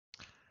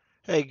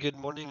Hey, good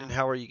morning, and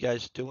how are you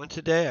guys doing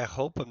today? I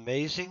hope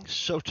amazing.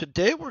 So,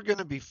 today we're going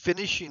to be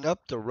finishing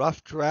up the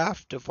rough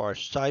draft of our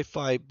sci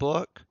fi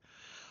book.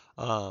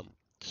 Um,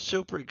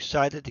 Super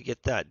excited to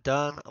get that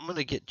done. I'm going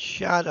to get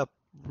chat up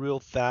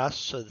real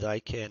fast so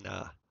that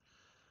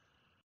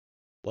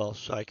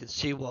so I can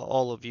see what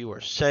all of you are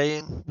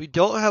saying. We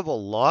don't have a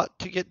lot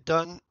to get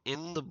done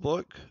in the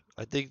book.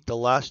 I think the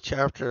last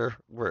chapter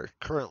we're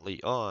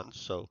currently on,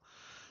 so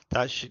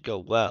that should go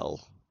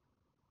well.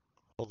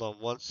 Hold on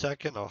one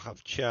second. I'll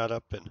have chat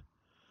up and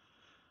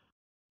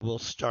we'll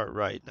start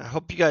right. I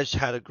hope you guys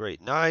had a great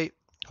night.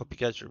 Hope you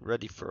guys are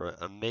ready for an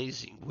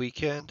amazing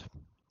weekend.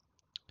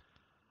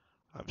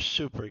 I'm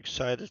super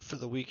excited for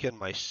the weekend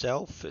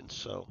myself, and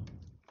so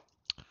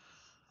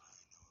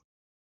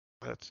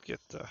let's get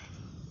the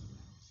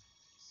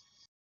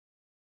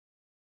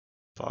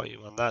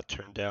volume on that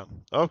turned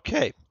down.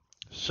 Okay,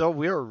 so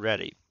we're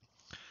ready.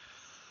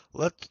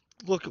 Let's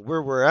look at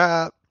where we're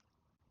at.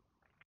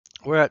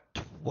 We're at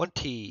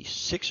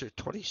 26 or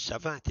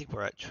 27. I think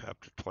we're at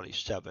chapter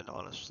 27,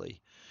 honestly.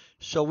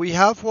 So we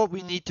have what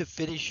we need to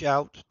finish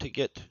out to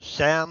get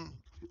Sam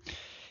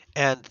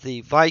and the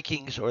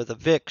Vikings or the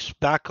Vicks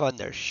back on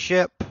their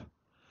ship.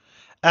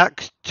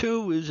 Act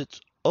 2 is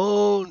its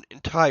own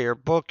entire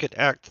book, and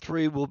Act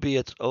 3 will be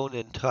its own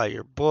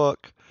entire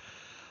book.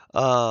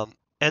 And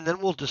then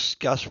we'll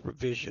discuss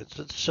revisions.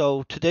 And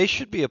so today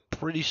should be a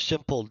pretty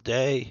simple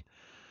day.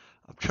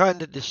 I'm trying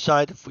to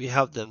decide if we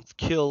have them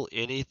kill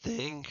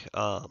anything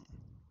on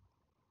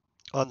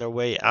their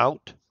way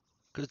out,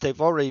 because they've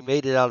already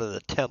made it out of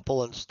the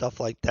temple and stuff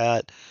like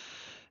that.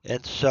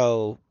 And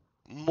so,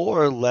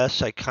 more or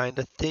less, I kind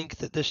of think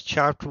that this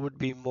chapter would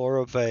be more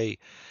of a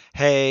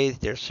hey,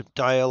 there's some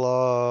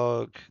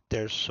dialogue,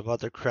 there's some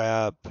other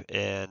crap,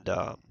 and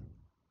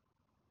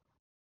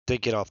they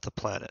get off the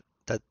planet.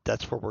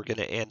 That's where we're going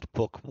to end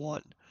book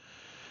one.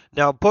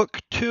 Now, book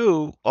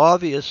two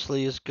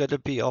obviously is going to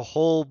be a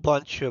whole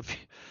bunch of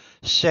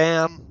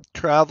Sam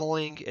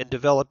traveling and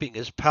developing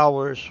his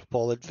powers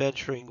while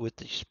adventuring with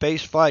the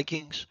space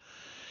Vikings.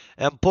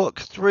 And book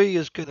three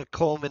is going to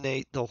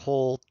culminate the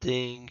whole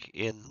thing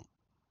in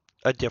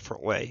a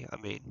different way. I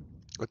mean,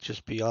 let's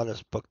just be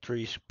honest, book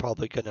three's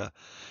probably going to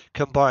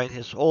combine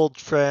his old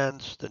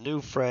friends, the new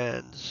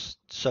friends,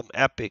 some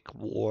epic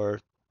war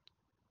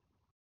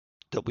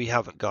that we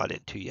haven't got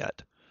into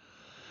yet.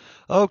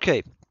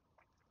 Okay,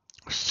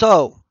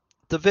 so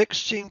the Vicks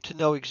seemed to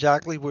know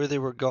exactly where they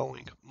were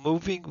going,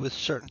 moving with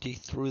certainty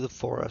through the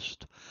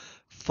forest.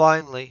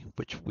 Finally,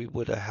 which we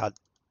would have had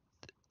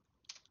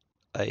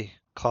a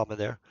comma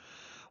there,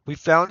 we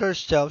found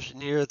ourselves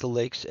near the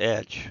lake's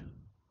edge.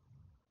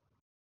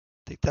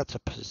 I think that's a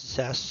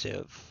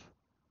possessive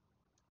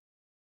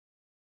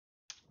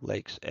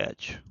lake's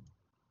edge.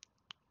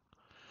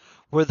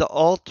 Where the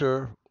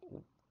altar,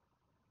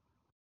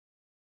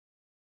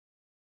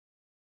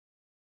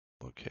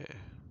 okay,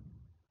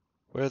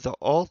 where the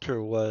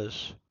altar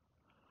was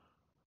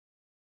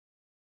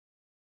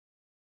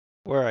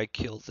where I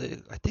killed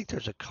it. I think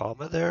there's a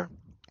comma there,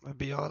 I'll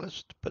be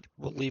honest, but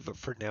we'll leave it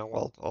for now.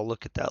 I'll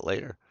look at that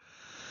later.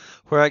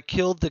 Where I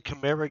killed the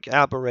chimeric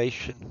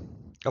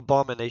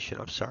abomination.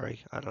 I'm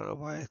sorry. I don't know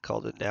why I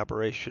called it an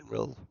aberration.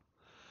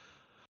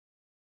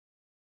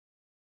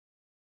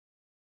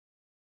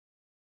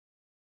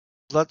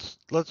 Let's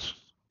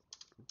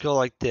go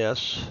like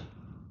this.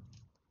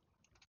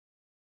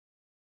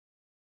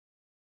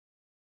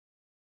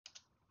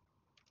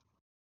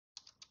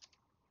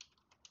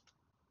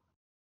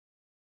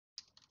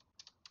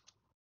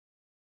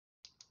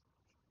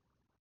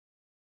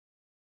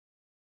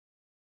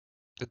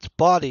 Its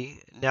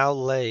body now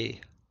lay.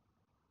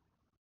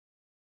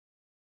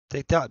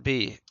 Take that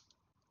be.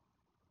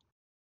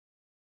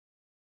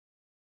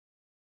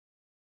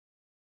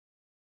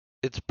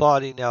 Its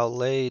body now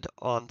laid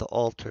on the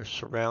altar,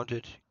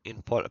 surrounded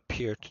in what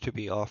appeared to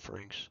be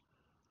offerings.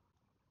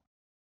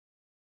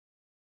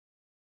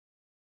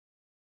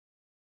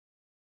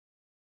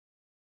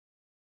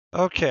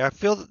 Okay, I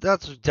feel that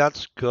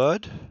that's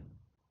good,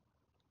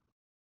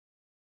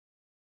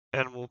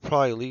 and we'll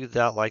probably leave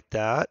that like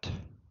that.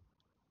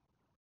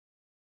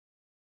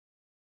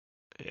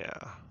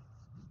 Yeah,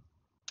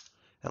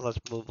 and let's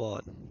move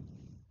on.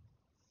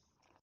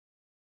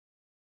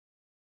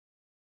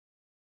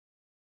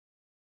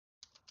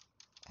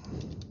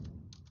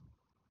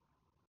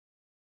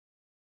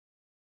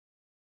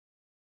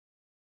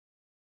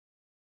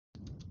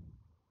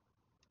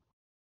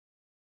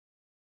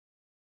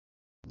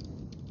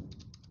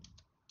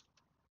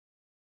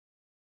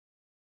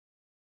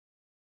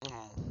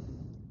 Mm.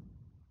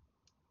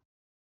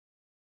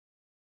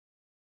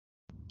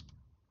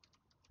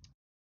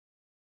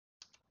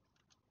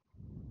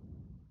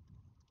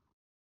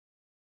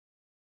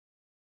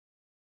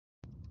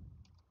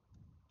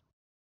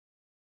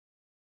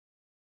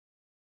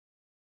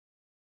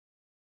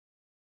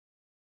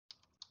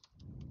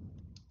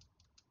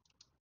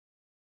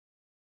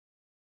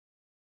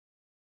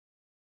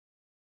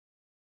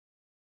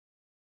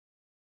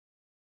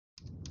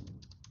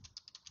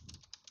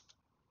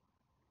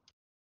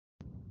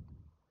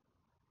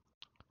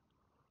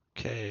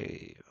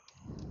 Okay.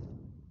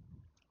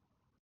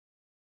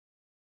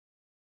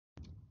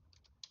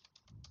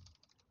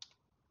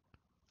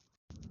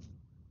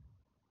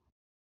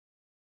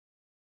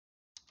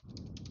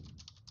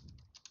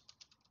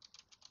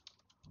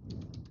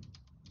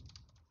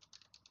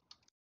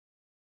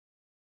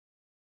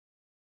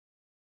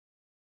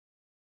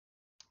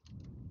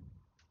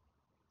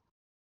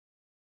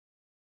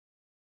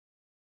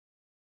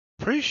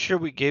 Pretty sure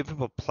we gave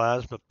him a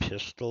plasma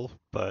pistol,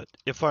 but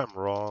if I'm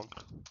wrong,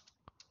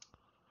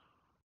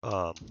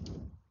 um,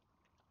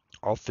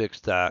 I'll fix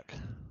that.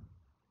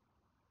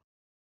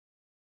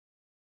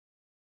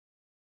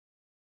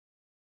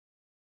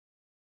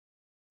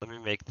 Let me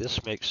make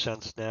this make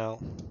sense now.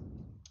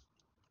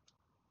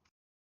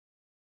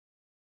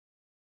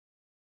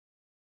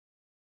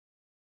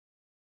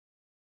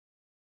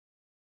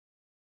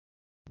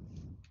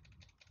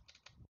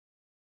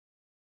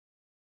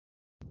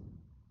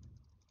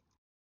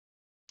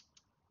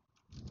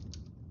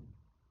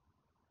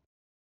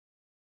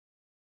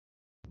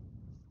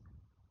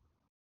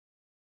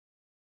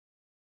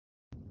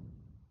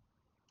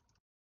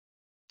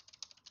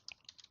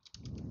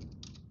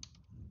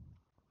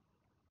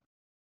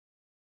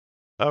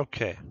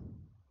 Okay,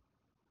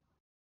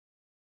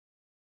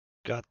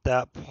 got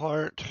that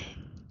part.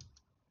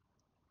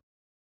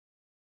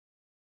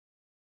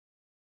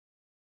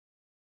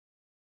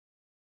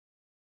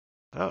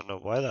 I don't know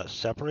why that's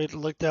separated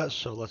like that,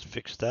 so let's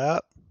fix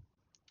that.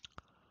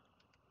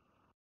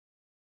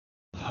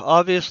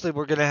 Obviously,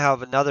 we're going to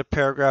have another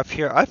paragraph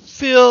here. I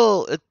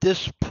feel at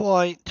this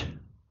point,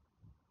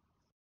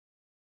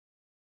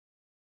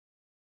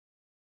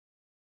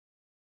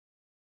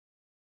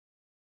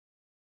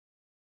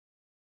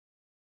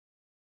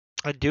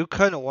 I do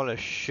kind of want to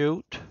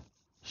shoot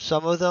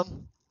some of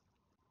them.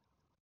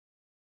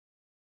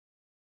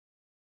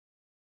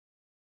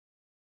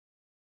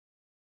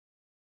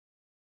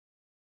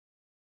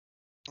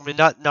 I mean,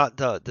 not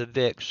the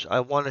Vicks.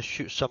 I want to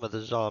shoot some of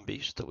the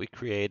zombies that we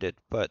created,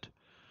 but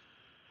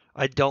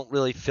I don't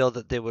really feel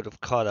that they would have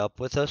caught up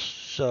with us.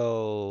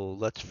 So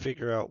let's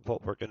figure out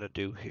what we're going to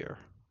do here.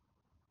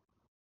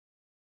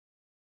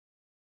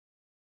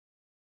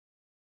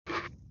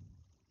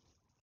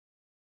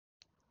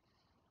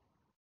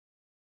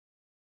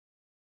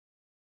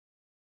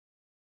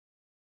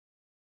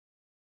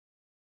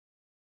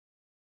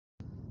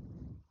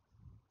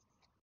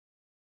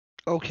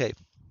 Okay.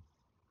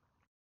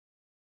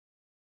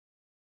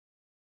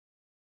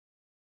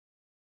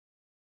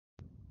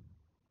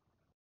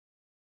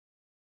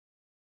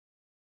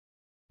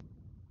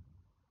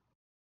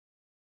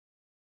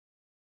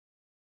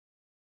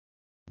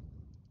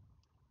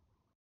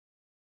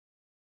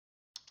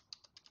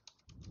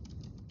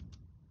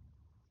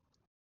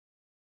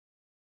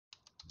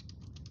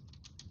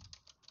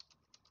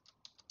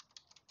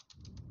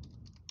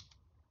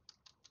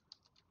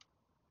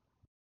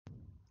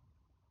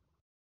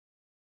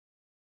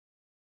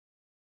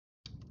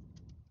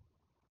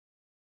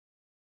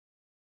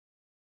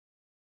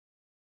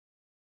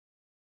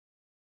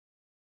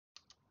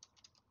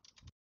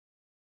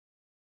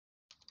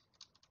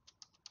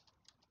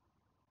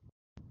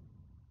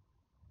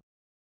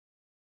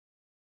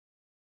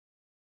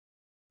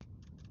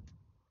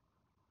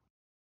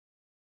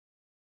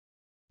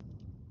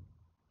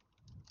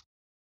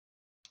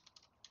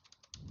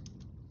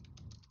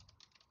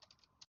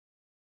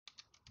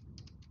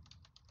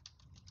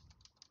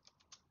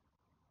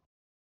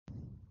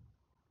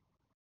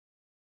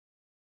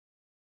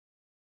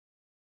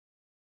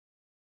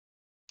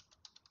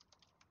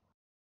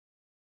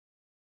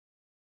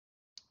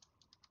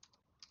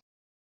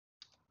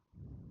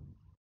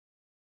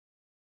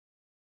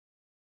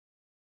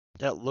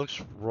 That looks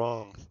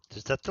wrong.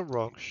 Is that the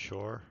wrong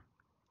shore?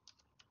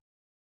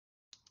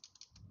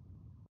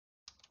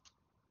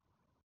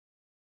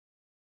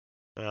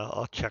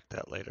 I'll check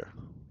that later.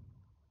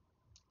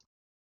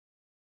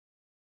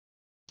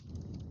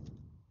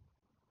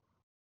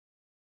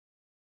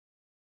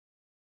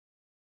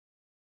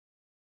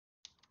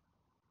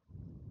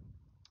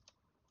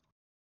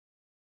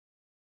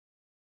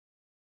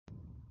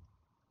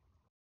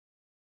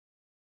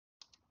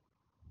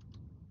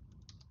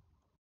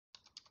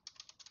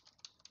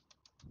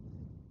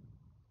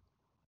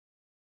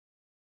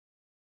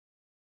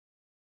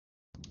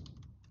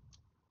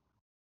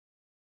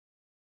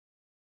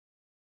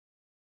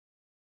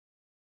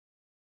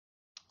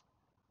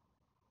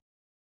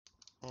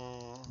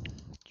 Mm,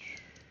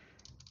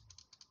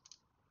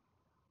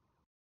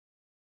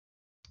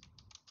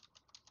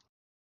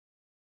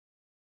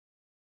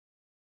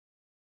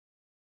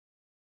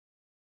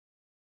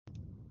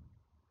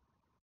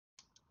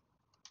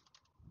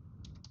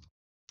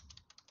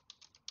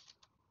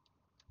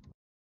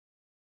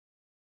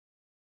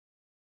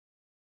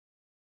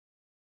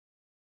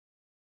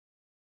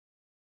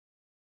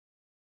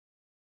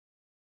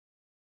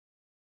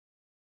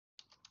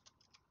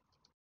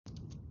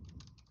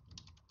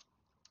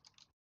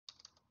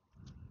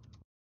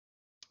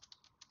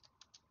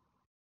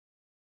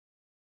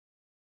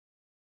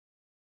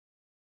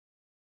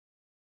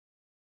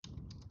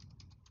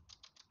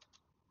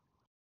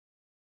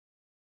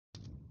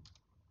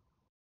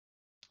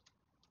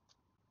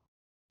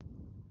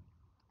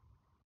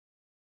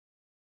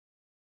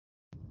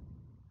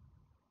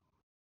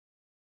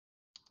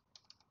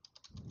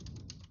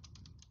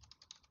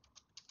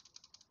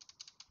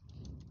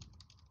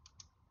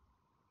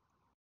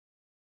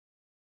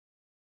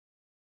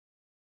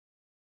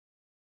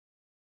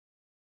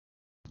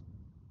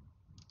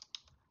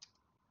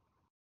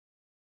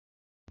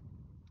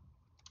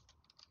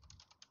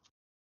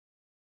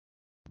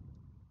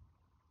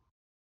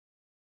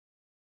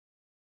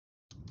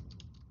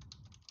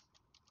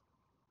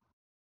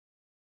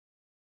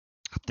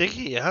 think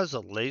he has a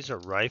laser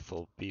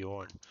rifle,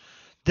 Bjorn.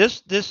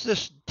 This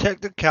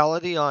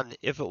technicality on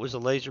if it was a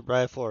laser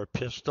rifle or a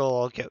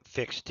pistol, I'll get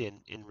fixed in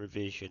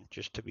revision,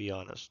 just to be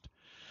honest.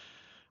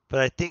 But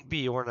I think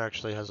Bjorn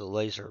actually has a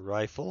laser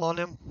rifle on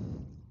him.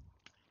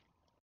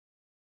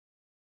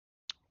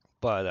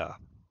 But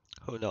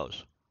who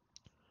knows?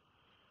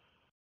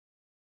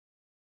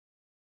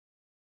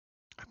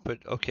 But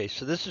okay,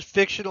 so this is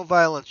fictional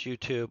violence,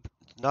 YouTube.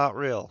 It's not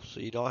real,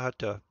 so you don't have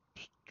to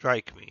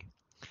strike me.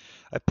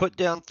 I put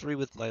down three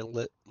with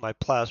my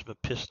plasma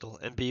pistol,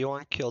 and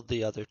Bjorn killed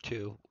the other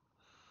two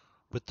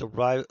with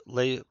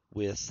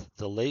with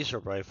the laser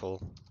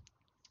rifle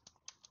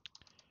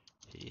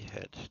he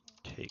had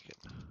taken.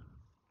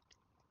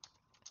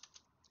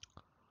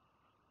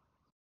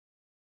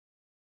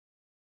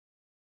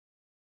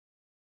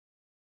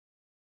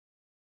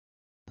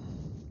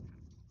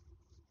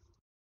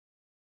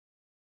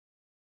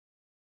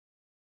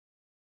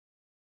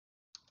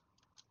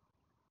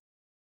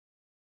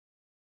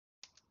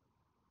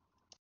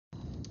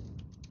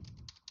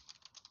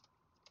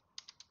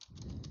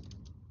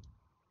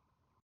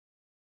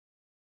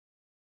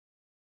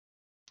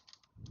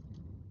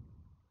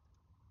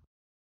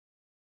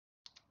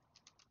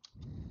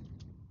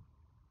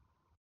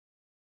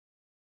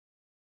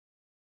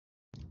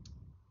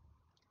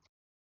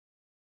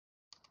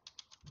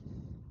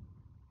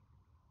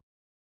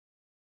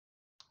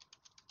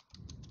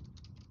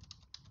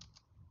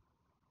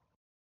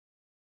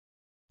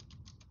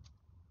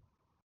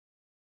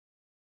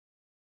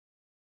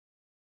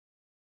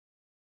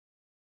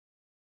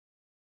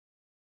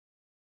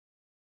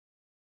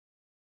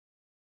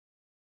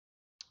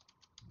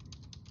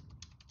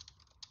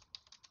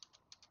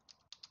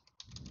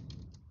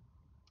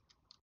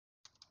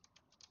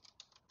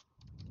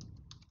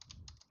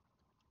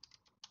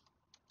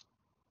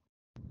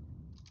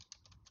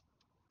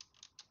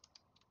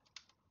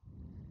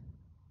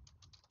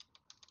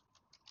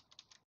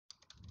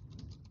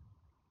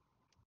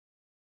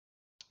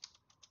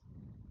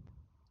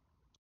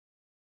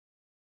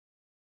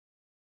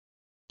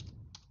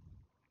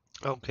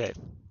 Okay,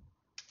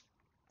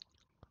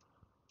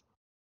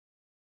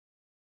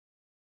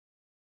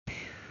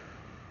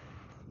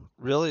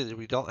 really,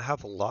 we don't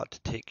have a lot to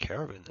take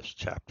care of in this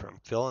chapter. I'm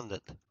feeling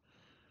that.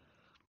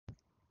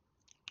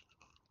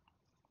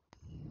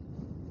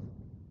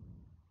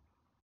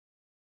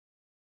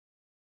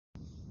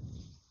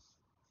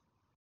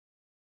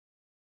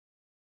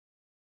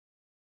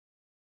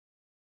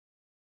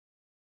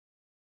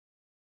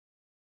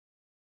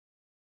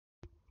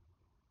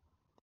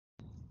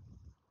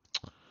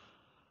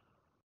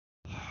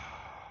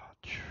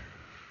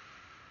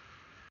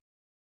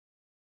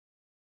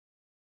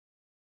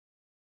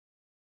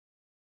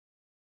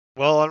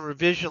 Well, on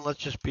revision, let's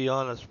just be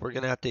honest. We're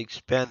going to have to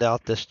expand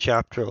out this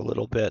chapter a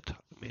little bit.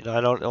 I mean, I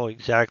don't know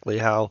exactly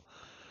how,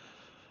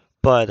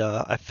 but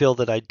I feel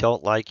that I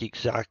don't like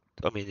exact.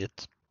 I mean,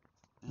 it's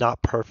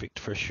not perfect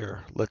for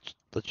sure. Let's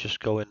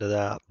just go into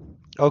that.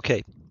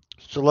 Okay,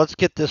 so let's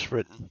get this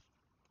written.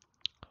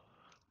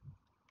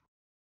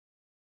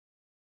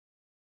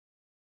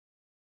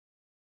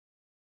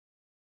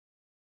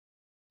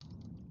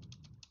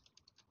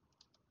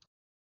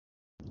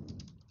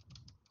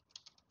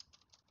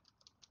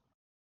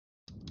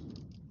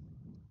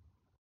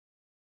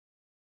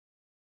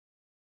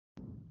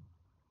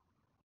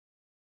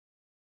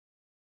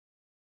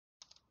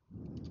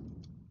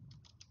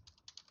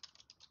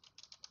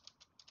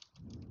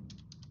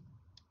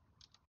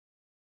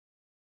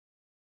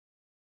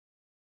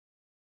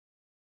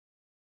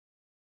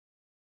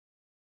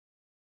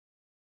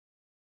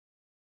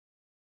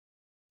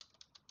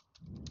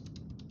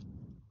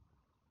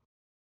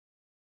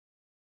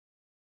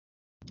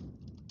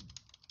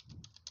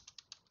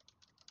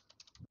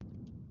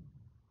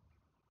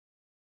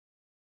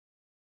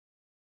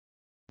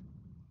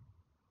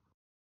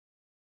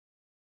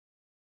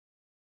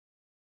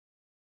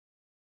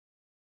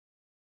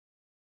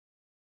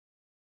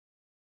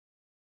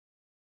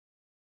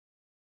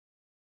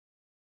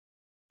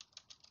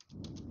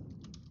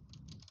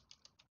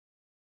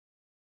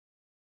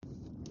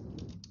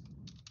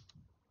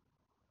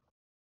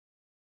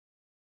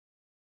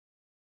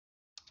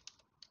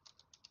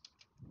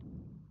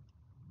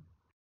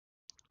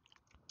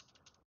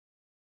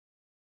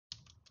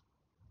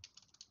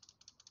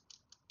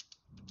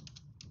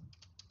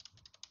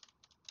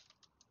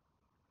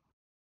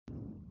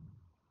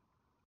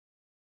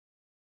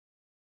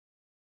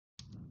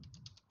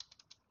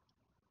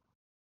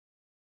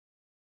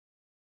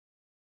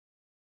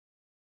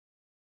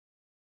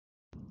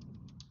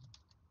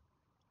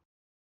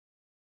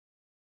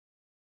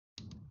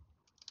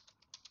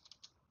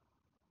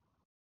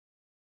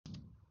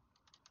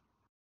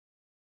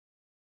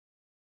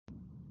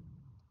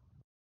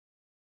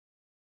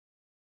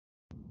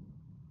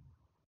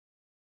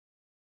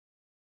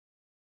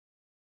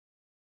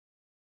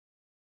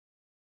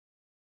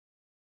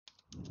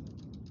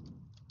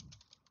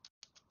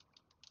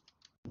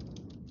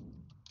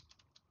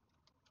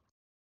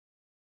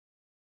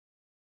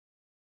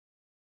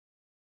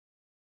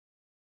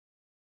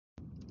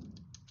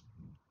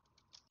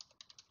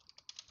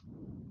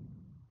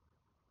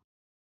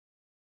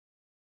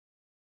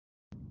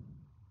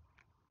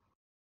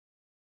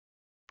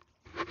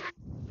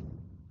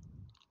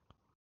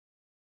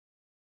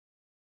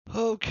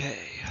 Okay.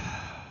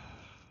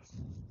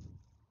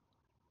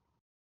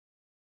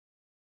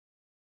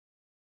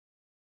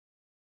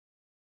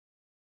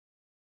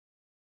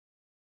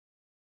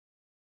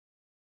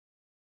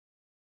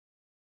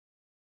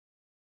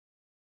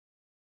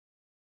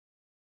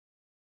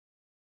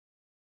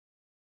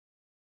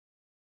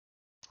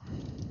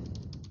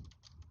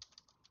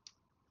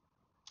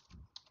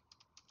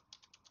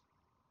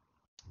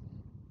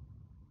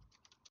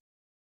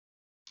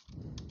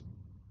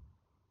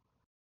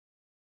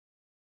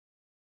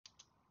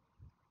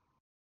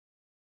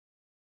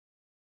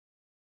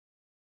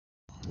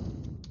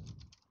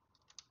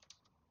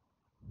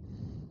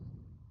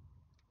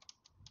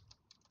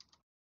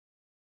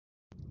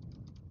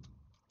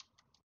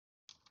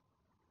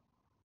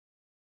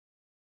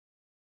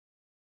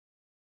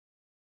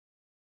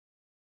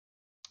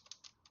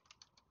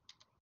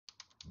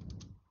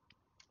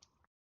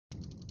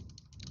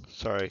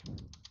 Sorry.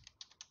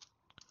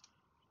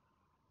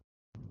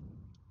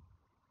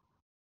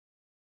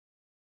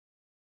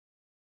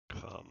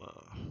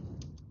 Comma.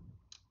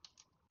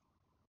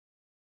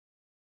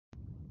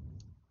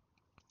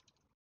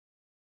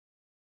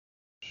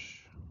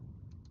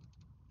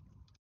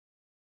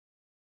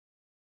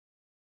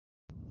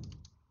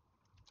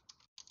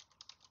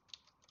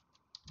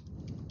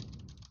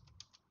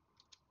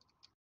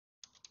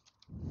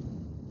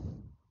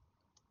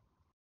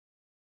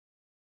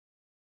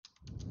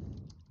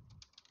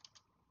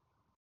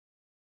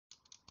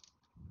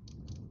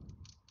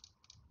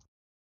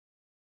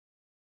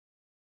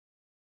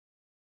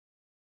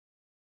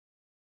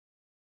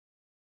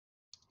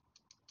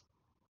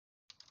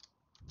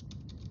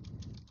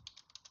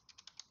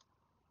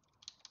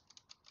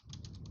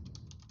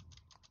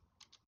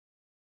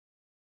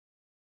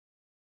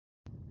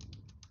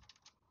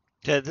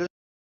 Okay,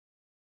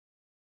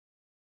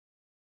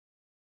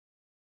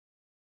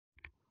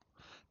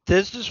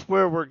 this is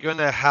where we're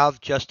gonna have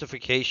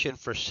justification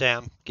for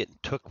Sam getting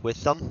took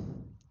with them.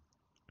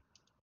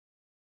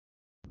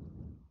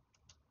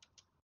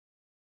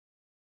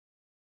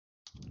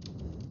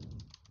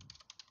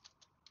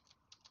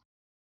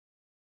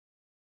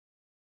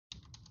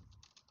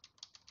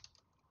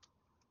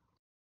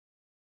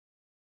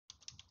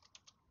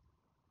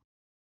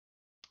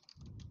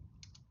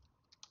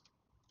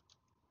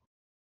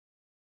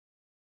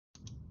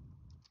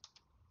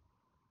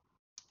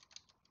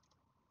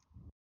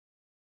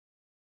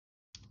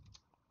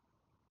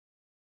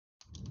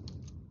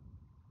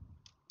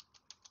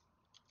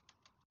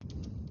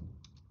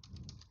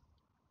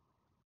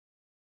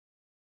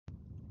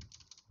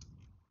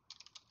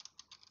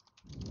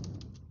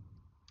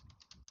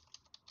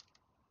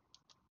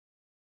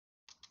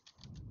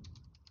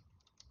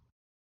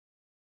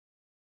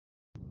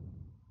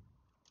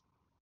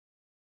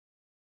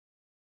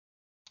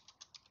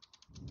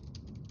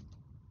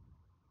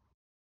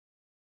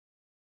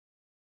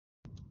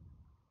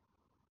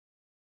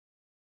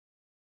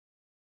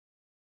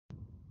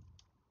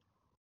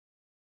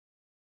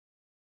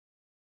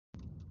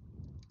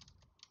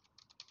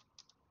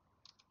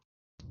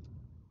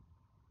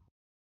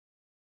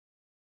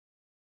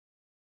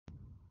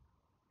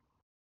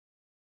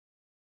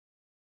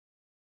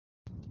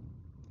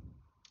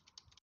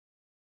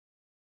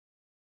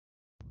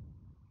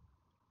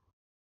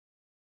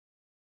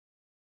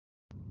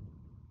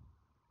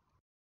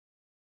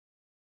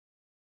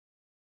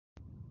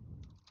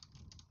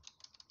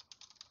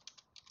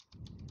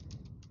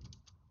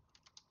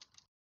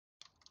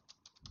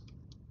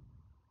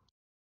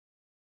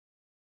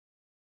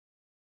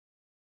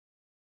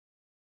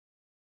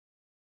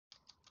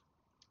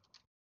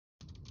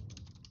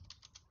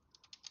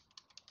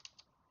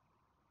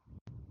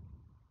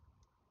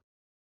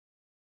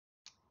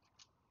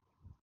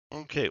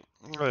 Okay,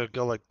 I'm gonna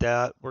go like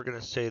that. We're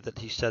gonna say that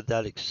he said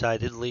that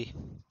excitedly.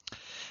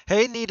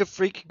 Hey, Nita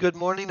Freak, good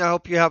morning. I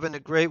hope you're having a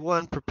great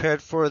one.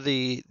 Prepared for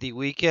the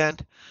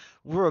weekend.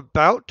 We're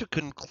about to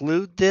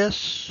conclude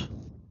this.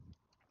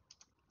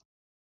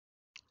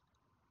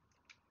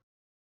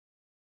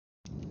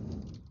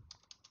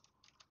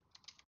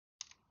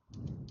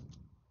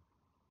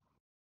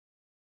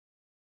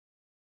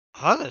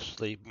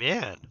 Honestly,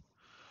 man,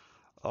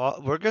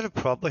 we're gonna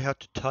probably have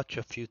to touch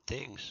a few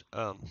things.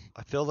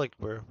 I feel like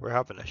we're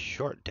having a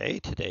short day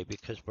today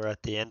because we're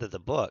at the end of the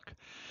book.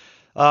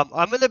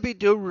 I'm gonna be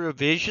doing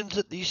revisions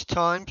at these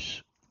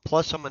times.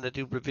 Plus, I'm gonna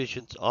do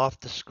revisions off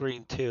the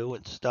screen too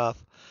and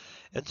stuff.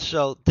 And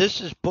so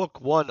this is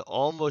book one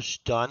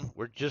almost done.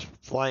 We're just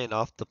flying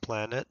off the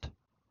planet.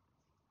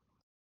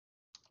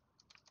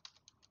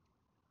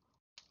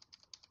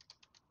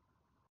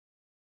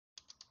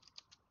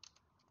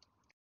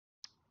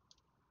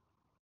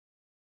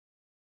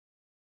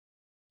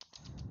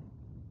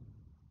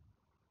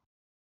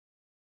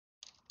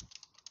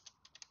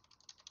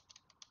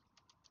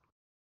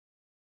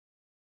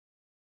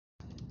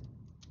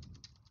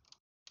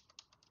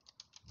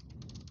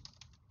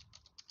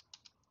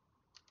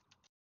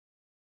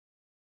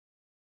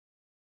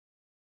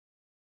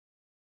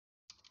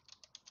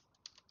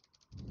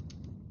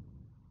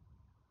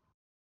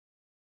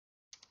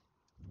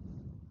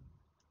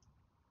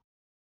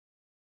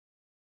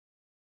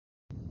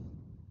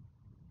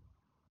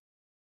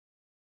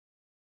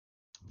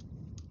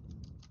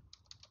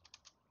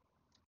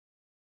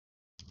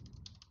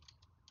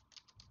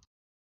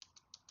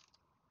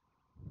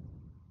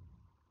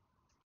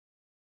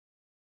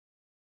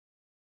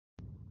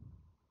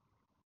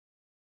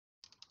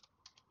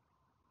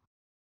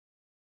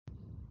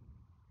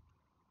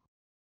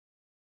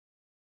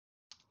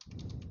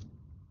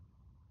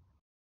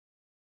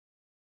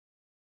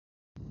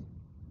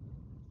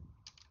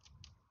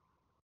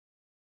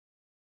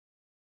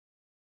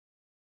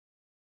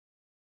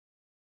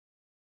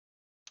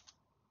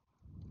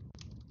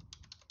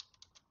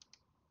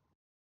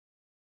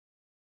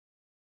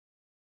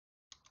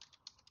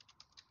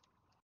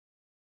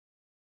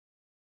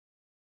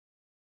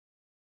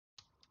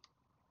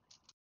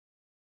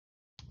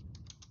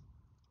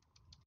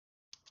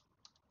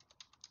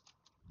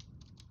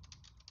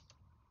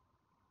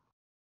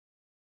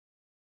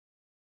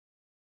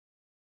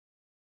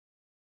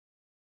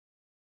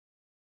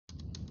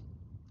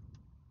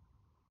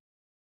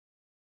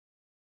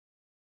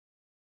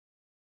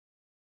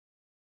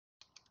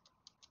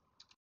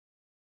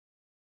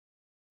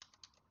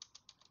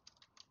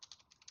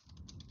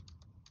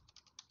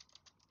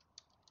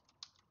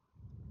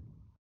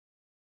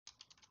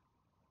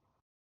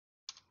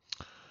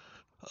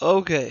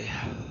 Okay.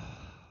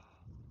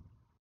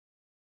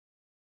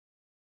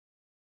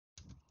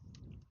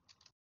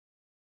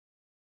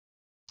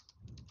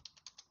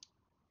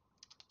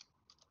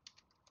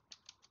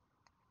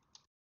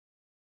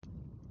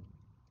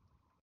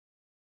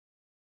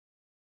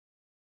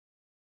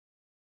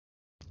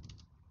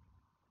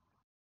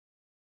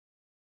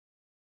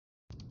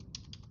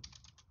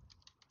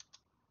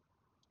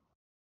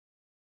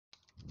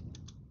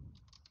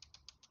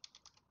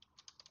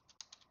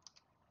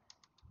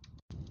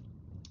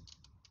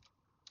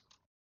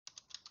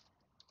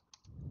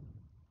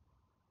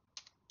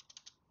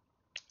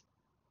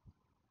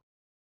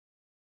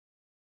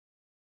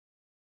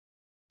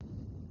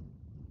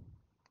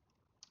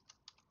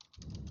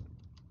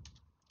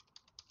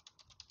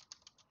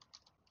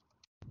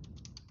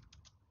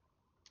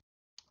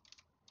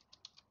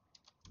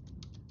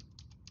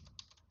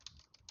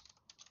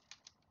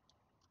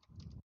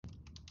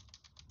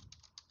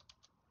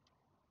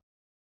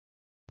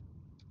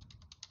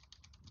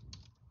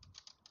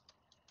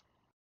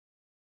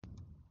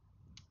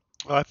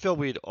 Well, I feel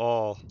we'd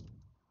all.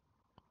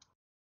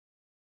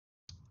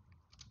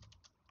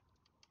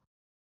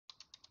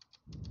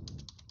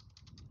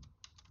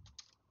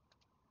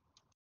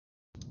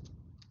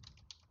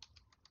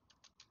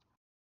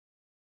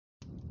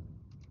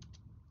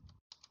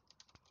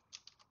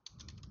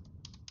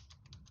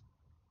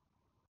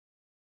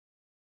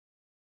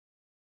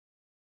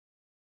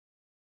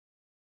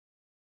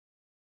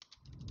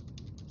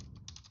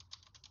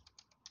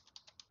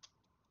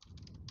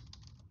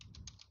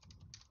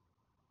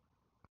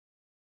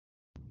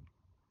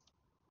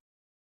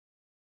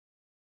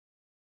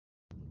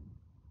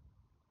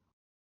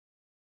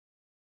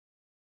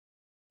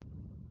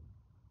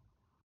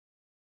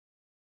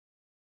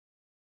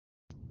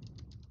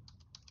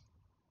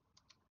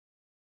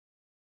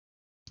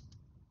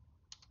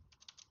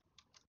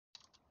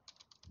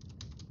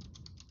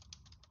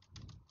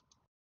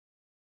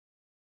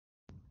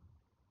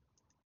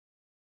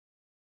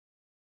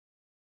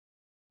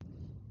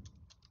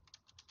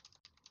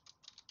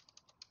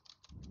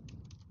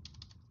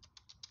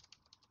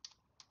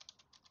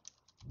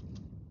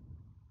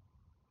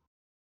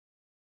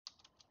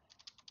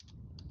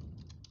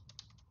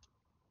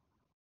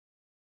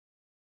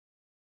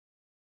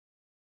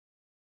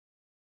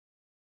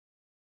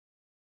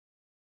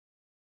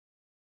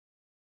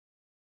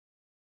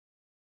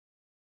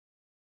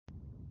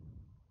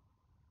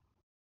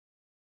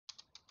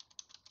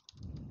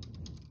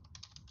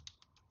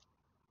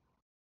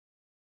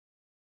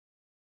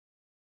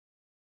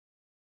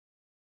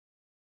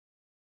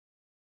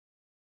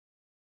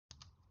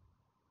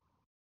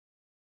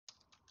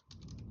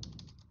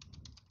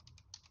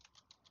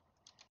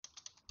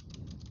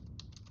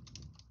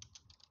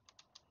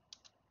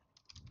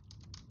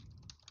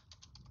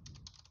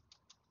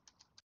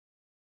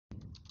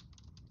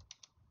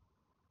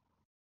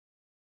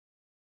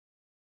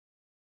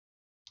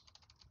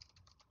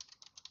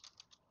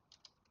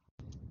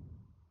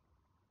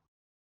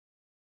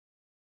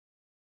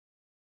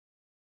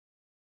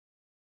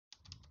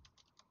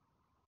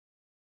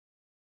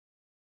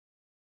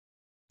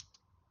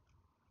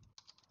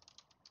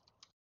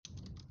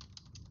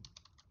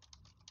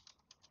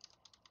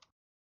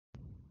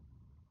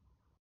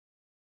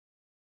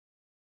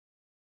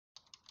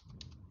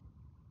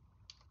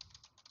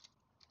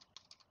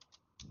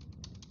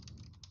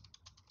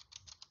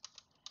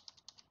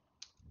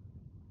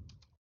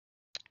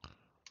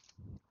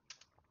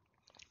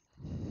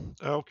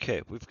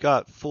 Okay, we've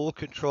got full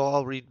control.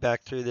 I'll read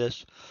back through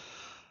this.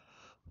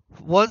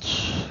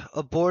 Once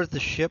aboard the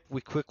ship, we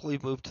quickly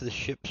move to the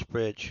ship's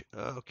bridge.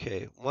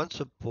 Okay,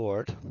 once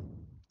aboard,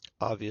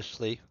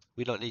 obviously,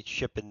 we don't need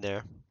ship in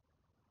there.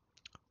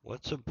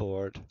 Once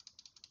aboard,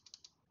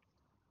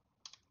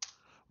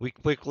 we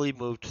quickly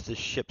moved to the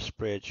ship's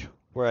bridge,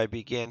 where I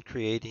began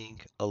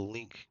creating a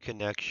link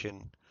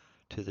connection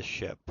to the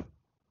ship.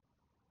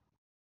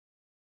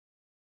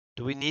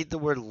 Do we need the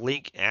word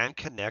link and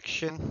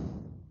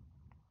connection?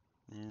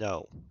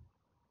 No.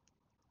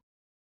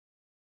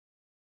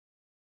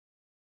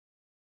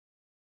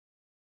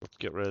 Let's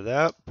get rid of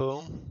that.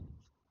 Boom.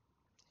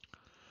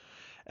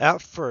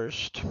 At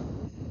first,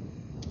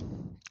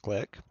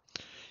 Click.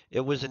 It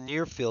was a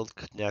near-field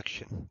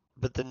connection,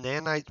 but the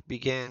nanites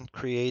began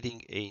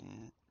creating a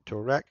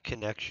direct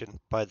connection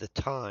by the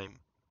time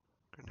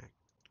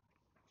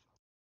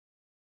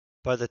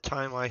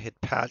I had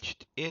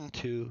patched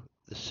into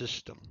the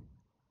system.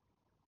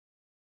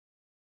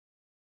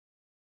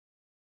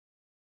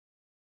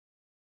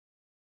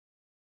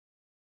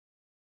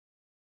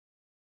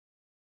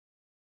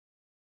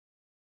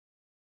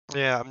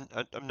 Yeah,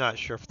 I'm not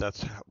sure if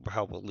that's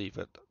how we'll leave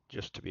it,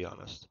 just to be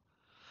honest.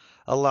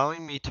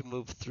 Allowing me to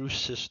move through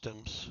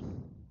systems.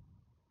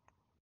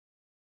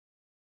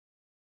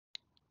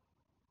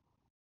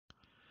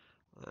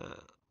 Uh,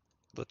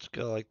 let's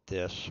go like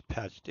this.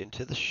 Patched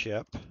into the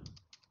ship.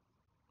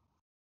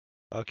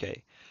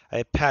 Okay.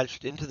 I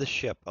patched into the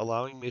ship,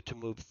 allowing me to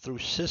move through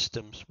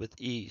systems with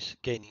ease,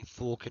 gaining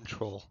full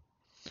control.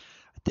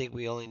 I think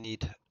we only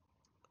need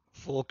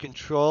full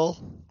control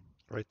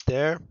right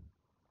there.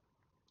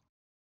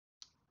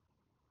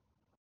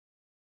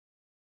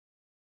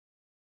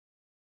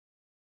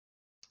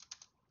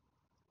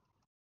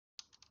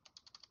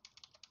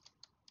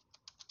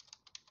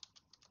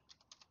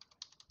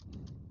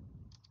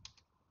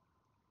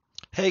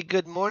 Hey,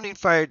 good morning,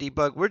 Fire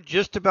Debug. We're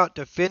just about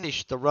to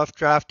finish the rough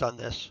draft on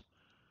this.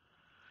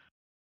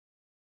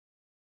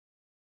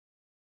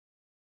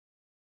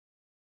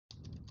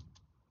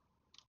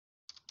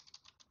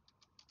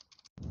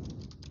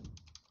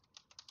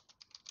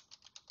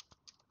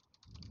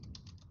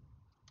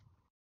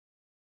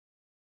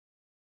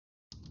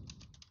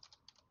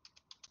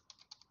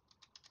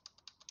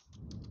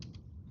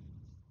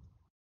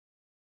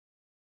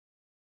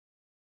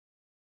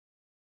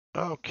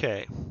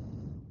 Okay.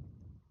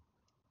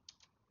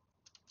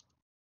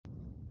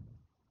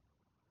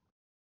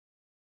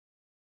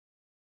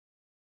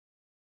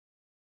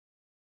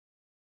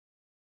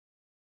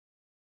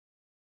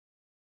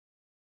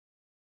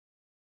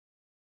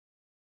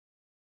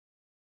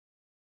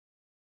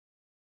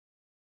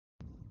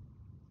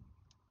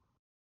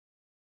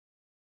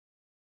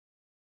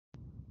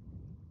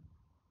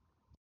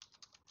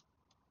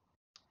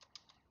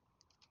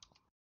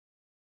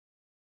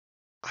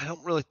 I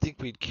don't really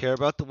think we'd care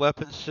about the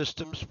weapon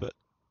systems, but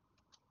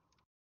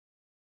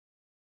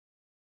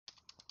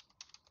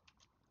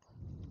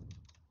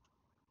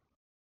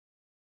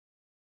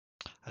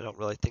I don't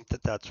really think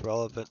that that's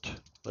relevant.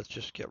 Let's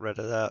just get rid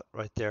of that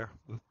right there.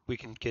 We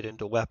can get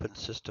into weapon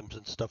systems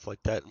and stuff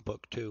like that in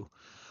book 2.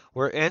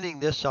 We're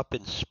ending this up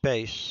in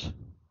space.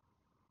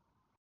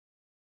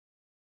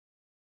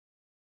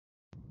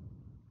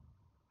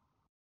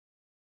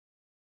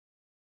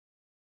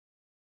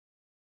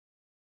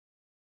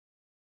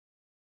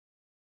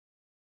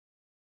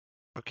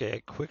 Okay, I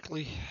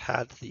quickly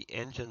had the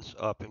engines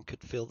up and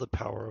could feel the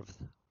power of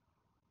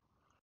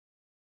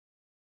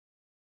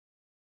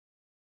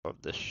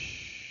the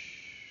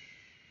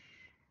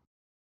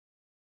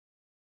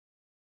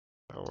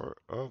power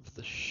of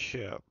the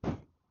ship.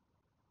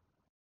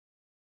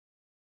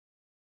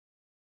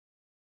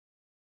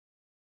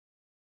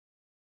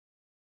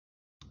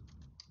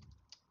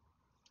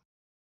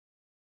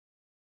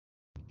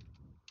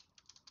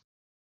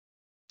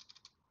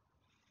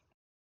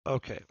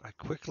 Okay, I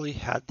quickly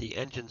had the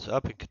engines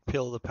up and could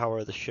feel the power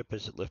of the ship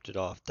as it lifted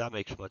off. That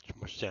makes much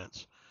more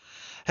sense.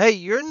 Hey,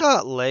 you're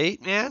not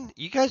late, man.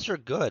 You guys are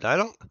good.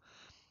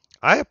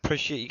 I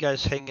appreciate you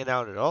guys hanging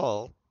out at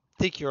all.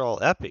 I think you're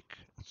all epic.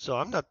 So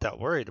I'm not that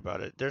worried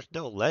about it. There's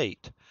no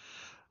late.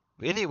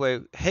 Anyway,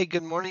 hey,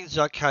 good morning,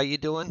 Zuck. How you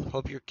doing?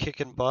 Hope you're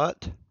kicking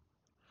butt.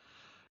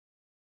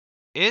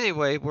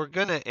 Anyway, we're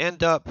gonna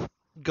end up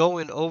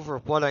going over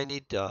what I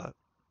need to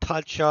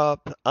touch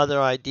up, other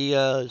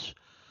ideas.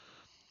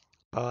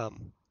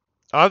 Um,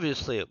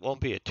 Obviously, it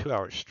won't be a 2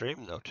 hour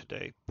stream though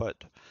today,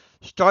 but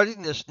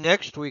starting this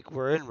next week,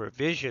 we're in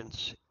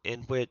revisions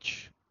in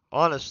which,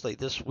 honestly,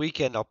 this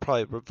weekend I'll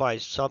probably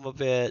revise some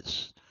of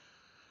it.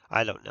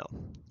 I don't know.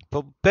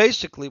 But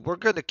basically, we're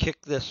going to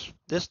kick this.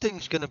 This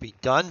thing's going to be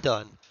done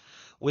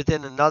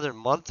within another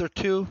month or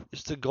two,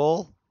 is the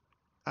goal.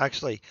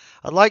 Actually,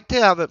 I'd like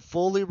to have it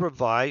fully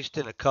revised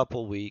in a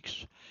couple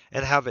weeks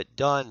and have it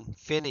done,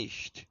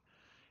 finished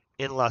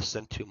in less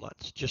than 2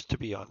 months, just to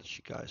be honest,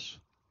 you guys.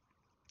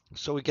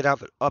 So we could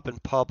have it up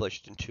and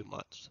published in 2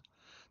 months.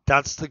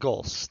 That's the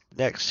goal.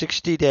 Next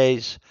 60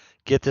 days,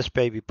 get this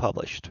baby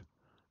published.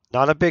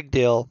 Not a big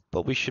deal,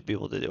 but we should be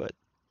able to do it.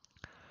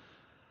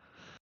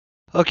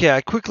 Okay,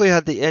 I quickly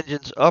had the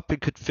engines up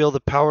and could feel the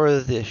power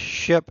of the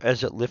ship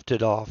as it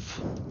lifted off.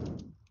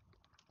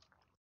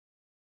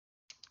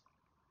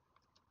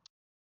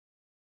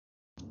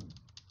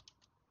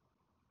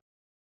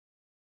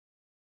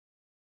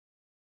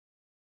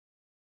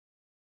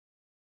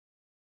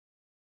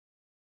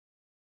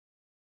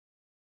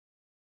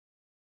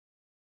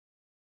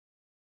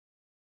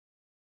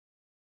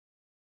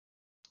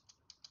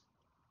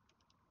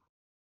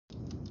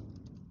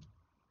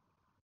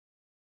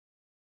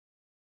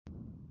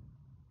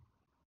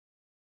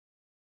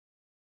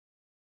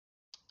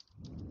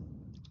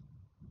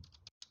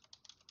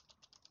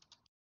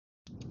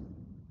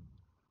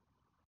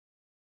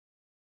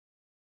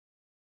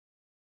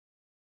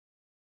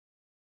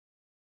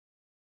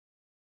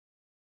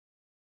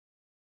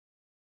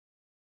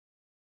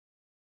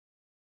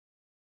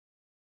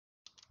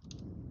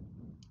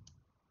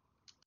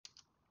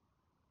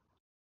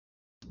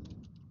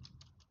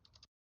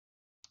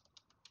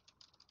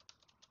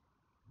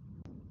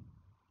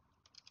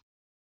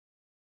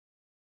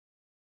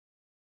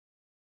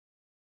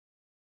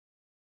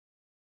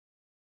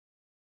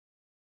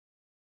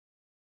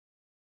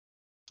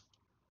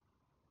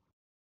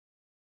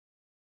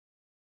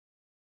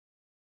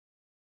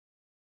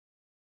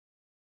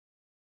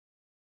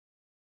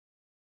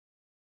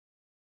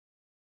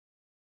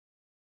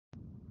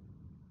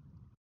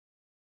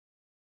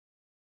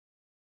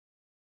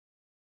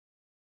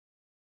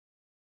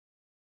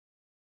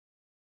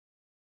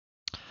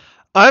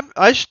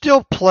 I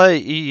still play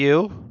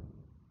EU.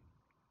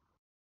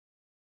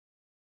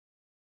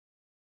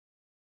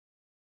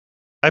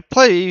 I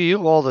play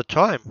EU all the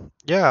time.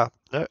 Yeah,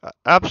 I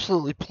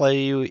absolutely play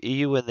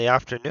EU in the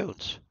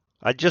afternoons.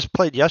 I just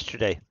played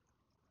yesterday.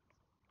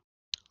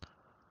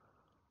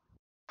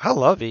 I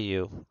love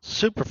EU.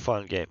 Super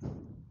fun game.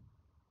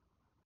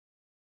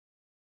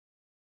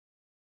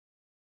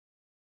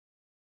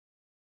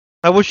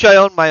 I wish I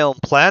owned my own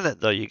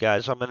planet though, you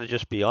guys. I'm gonna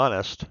just be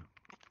honest.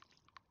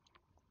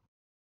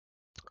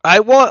 I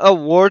want a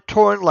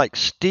war-torn like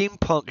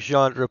steampunk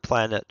genre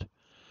planet.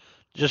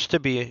 Just to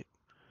be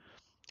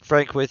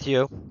frank with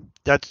you,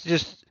 that's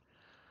just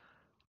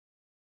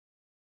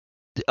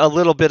a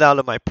little bit out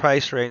of my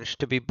price range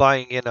to be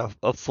buying in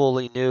a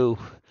fully new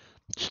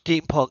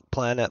steampunk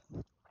planet.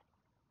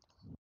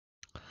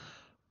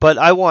 But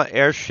I want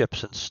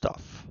airships and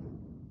stuff.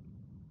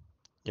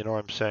 You know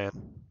what I'm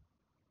saying?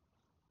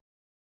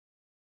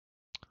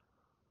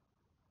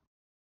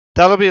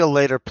 That'll be a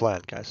later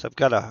plan, guys. I've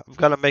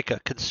gotta make a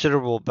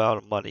considerable amount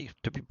of money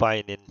to be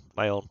buying in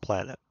my own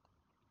planet,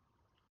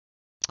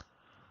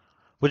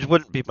 which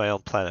wouldn't be my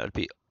own planet. It'd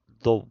be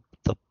the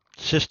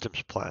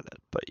system's planet.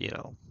 But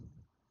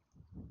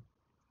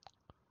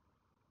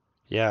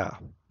yeah,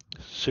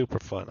 super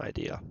fun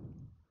idea.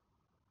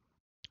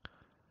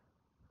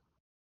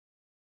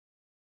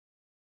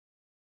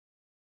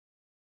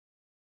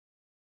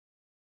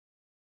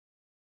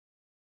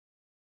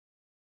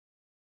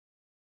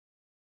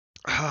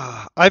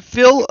 I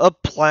feel a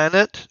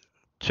planet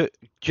to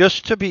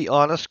just to be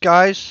honest,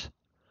 guys,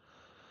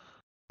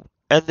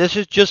 and this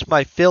is just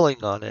my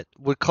feeling on it,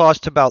 would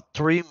cost about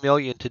 3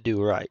 million to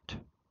do right.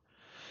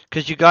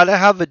 Because you got to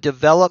have a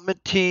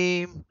development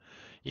team.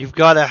 You've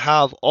got to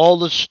have all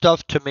the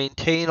stuff to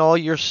maintain all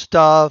your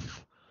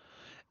stuff.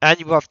 And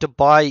you have to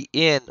buy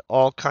in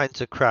all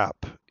kinds of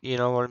crap. You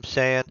know what I'm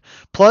saying?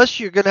 Plus,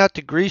 you're going to have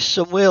to grease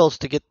some wheels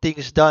to get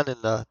things done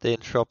in the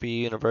Entropy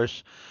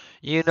universe.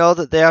 You know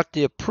that they have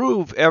to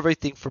approve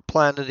everything for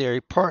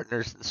planetary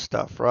partners and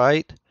stuff,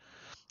 right?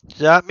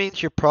 So that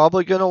means you're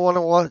probably going to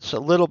want a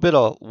little bit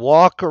of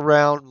walk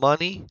around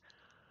money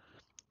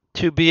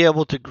to be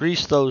able to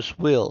grease those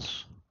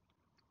wheels.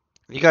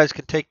 You guys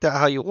can take that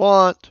how you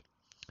want.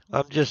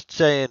 I'm just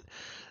saying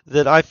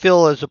that I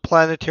feel as a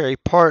planetary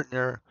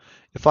partner,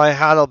 if I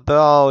had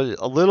about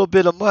a little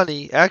bit of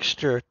money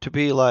extra to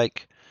be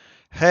like,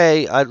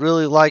 hey, I'd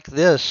really like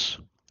this,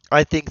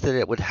 I think that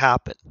it would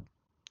happen.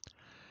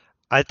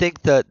 I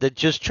think that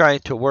just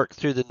trying to work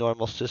through the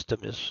normal system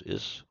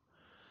is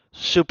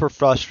super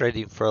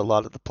frustrating for a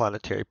lot of the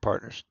planetary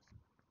partners.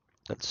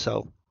 And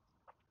so,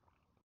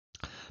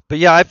 but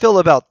yeah, I feel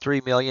about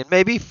 3 million,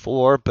 maybe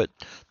 4, but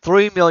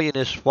 3 million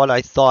is what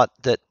I thought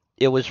that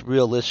it was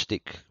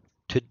realistic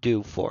to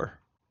do for.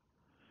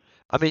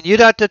 I mean, you'd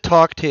have to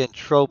talk to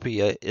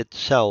Entropia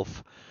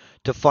itself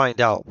to find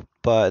out,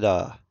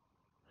 but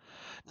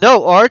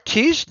no,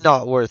 RT's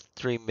not worth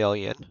 3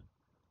 million.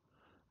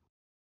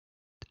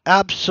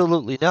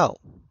 Absolutely no.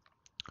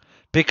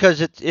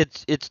 Because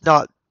it's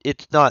not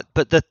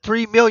but the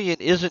 3 million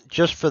isn't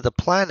just for the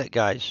planet,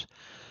 guys.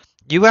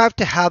 You have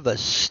to have a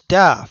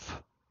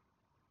staff.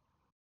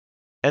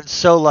 And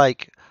so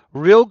like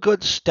real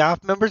good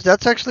staff members,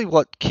 that's actually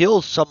what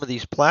kills some of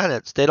these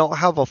planets. They don't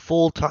have a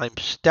full-time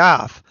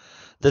staff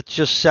that's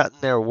just sitting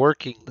there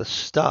working the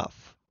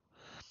stuff.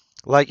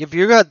 Like if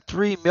you got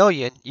 3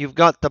 million, you've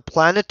got the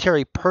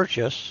planetary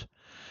purchase,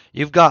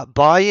 you've got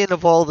buy-in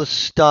of all the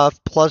stuff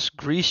plus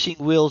greasing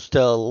wheels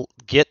to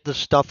get the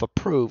stuff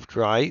approved,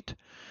 right?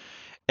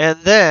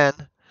 And then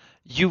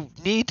you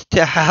need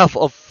to have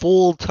a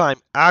full-time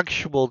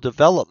actual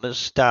development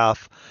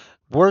staff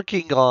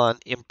working on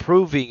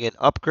improving and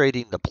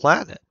upgrading the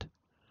planet.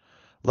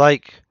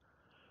 Like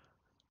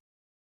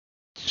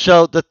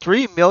so the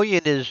 3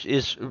 million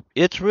is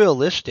it's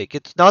realistic.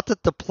 It's not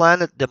that the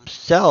planet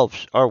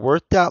themselves are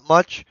worth that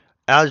much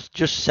as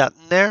just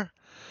sitting there,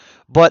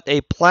 but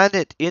a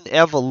planet in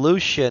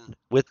evolution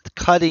with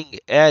cutting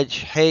edge,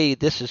 hey,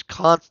 this is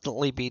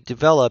constantly being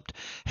developed,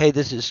 hey,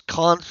 this is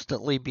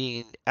constantly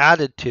being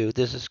added to,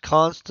 this is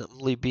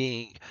constantly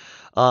being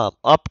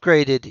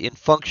upgraded in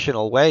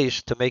functional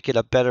ways to make it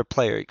a better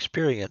player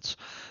experience.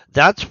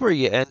 That's where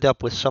you end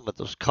up with some of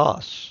those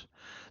costs.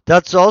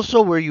 That's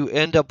also where you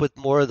end up with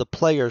more of the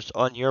players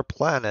on your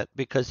planet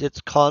because it's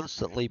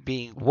constantly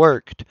being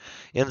worked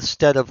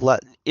instead of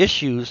letting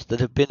issues that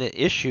have been an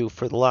issue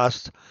for the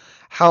last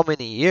how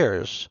many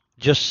years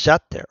just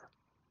sat there.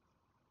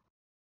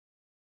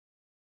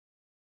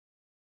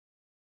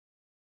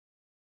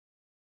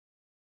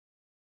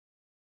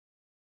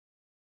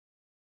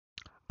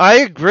 I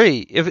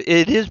agree. If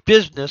it is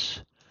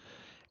business,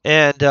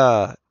 and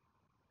I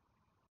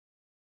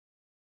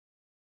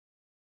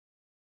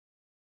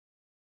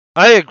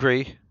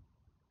agree.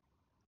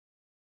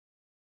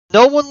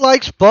 No one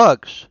likes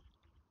bugs.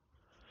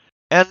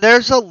 And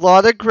there's a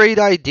lot of great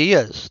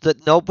ideas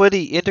that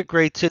nobody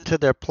integrates into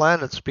their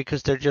planets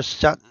because they're just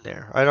sitting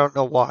there. I don't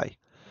know why.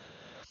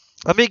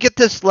 Let me get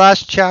this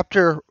last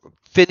chapter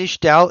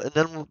finished out, and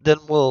then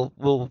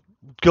we'll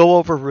go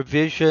over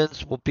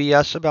revisions. We'll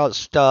BS about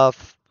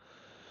stuff.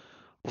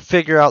 We'll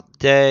figure out the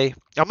day.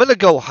 I'm gonna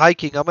go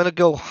hiking. I'm gonna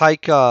go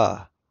hike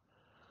um,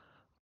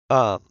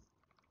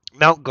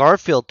 Mount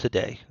Garfield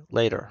today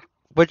later.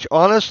 Which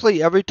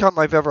honestly, every time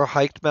I've ever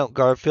hiked Mount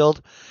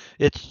Garfield,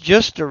 it's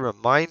just a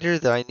reminder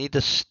that I need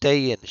to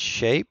stay in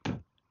shape.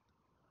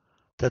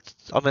 That's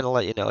I'm gonna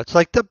let you know. It's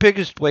like the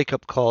biggest wake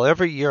up call.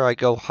 Every year I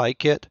go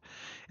hike it,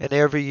 and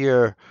every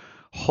year,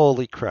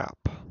 holy crap.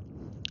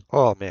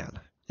 Oh man.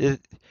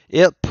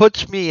 It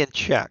puts me in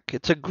check.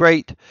 It's a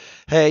great,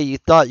 hey, you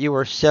thought you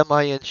were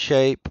semi in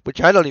shape,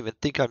 which I don't even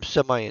think I'm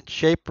semi in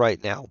shape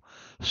right now.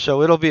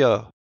 So it'll be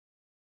a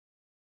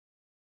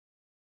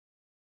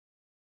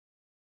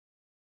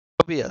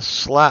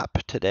slap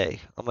today.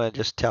 I'm gonna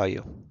just tell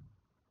you.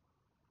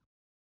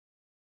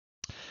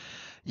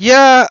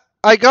 Yeah,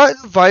 I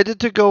got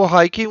invited to go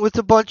hiking with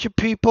a bunch of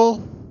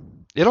people.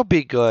 It'll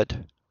be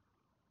good.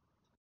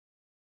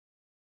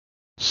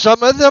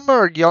 Some of them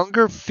are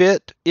younger,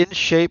 fit, in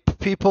shape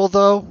people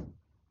though.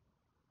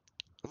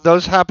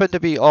 Those happen to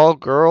be all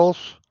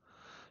girls.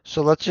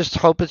 So let's just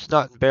hope it's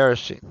not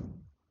embarrassing.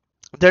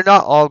 They're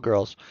not all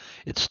girls.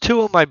 It's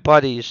two of my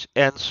buddies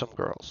and some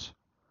girls.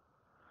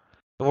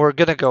 And we're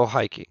gonna go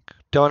hiking.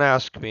 Don't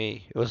ask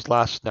me. It was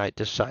last night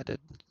decided.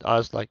 I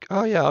was like,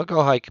 oh yeah, I'll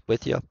go hike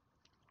with you.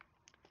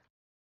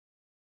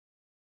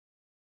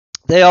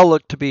 They all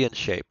look to be in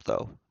shape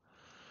though.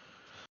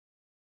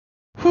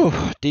 Whew,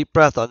 deep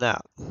breath on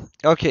that.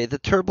 Okay, the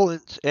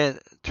turbulence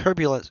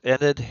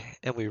ended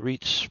and we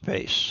reached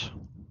space.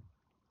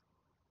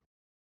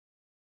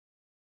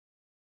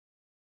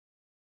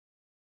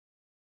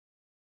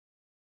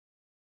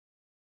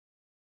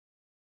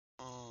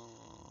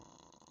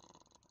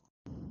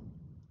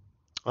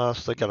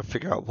 Honestly, gotta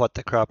figure out what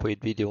the crap we'd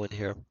be doing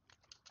here.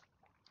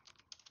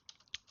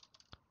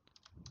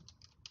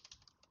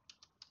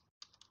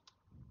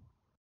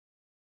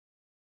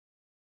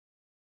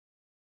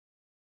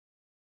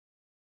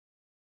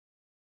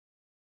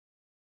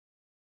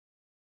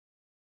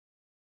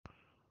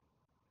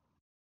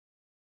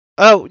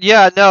 Oh,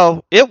 yeah,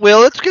 no, it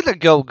will. It's gonna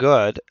go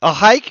good.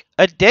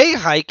 A day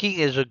hiking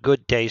is a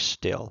good day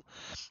still.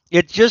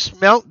 It just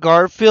Mount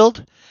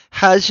Garfield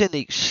has an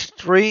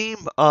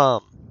extreme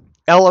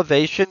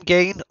elevation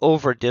gain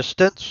over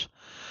distance.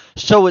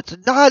 So it's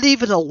not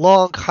even a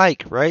long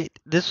hike, right?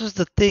 This is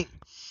the thing.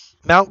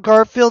 Mount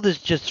Garfield is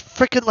just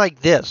freaking like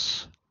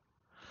this.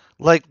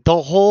 Like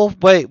the whole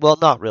way, well,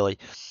 not really.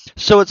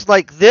 So it's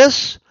like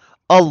this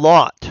a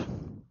lot.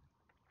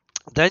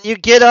 Then you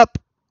get up,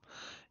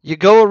 you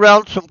go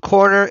around some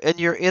corner, and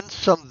you're in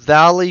some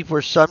valley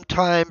where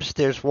sometimes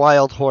there's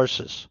wild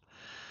horses.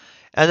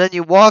 And then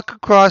you walk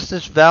across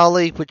this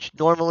valley, which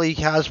normally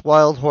has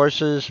wild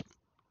horses,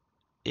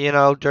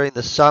 during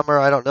the summer.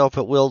 I don't know if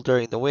it will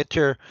during the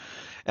winter.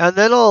 And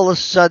then all of a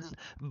sudden,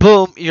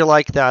 boom, you're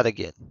like that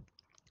again.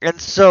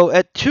 And so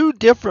at two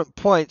different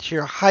points,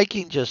 you're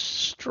hiking just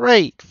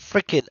straight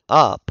freaking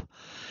up.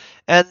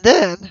 And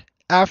then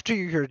after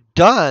you're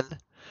done,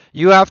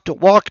 you have to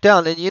walk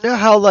down. And you know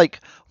how, like,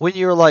 when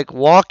you're like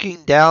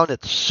walking down,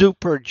 it's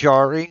super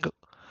jarring?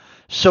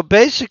 So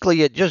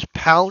basically, it just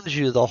pounds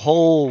you the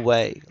whole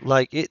way.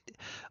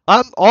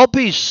 I'll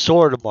be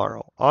sore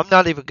tomorrow. I'm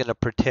not even gonna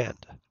pretend.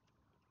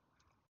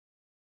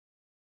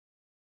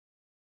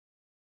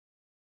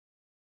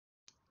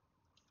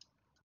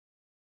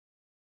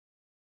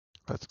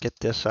 Let's get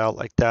this out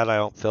like that. I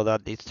don't feel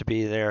that needs to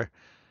be there.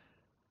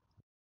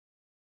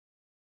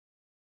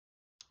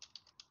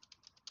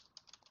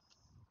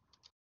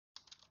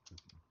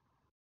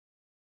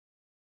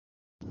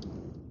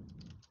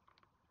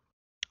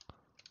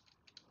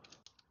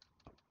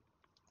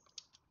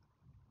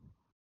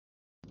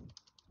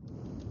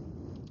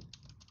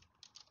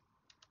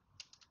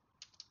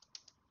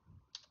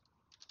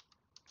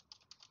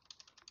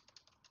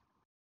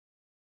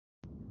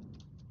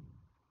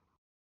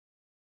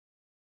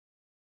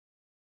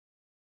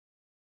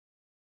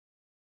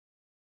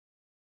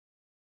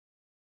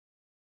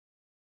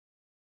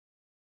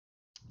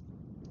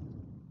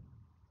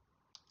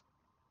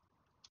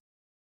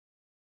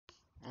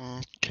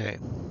 Okay.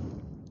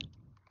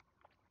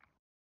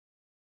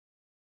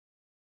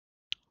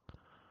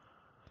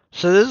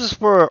 So this is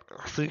where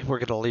I think we're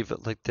gonna leave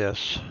it like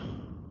this.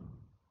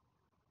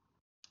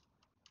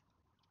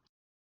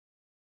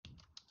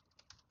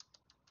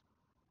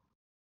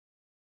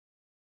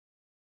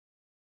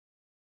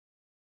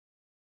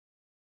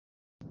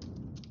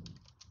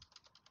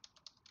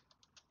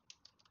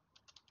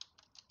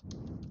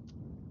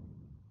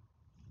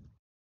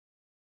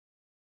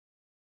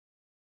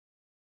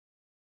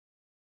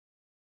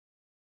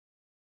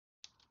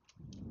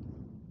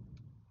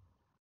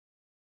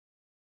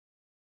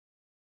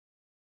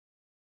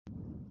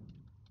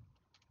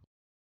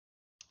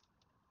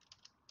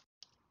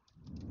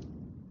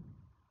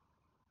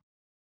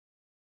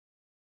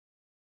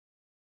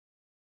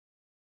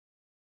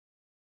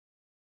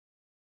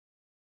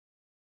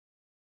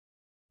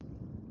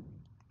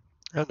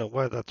 I don't know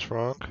why that's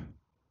wrong.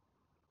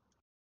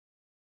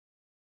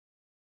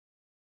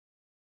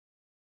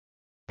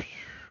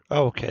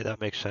 Oh, okay, that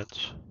makes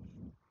sense.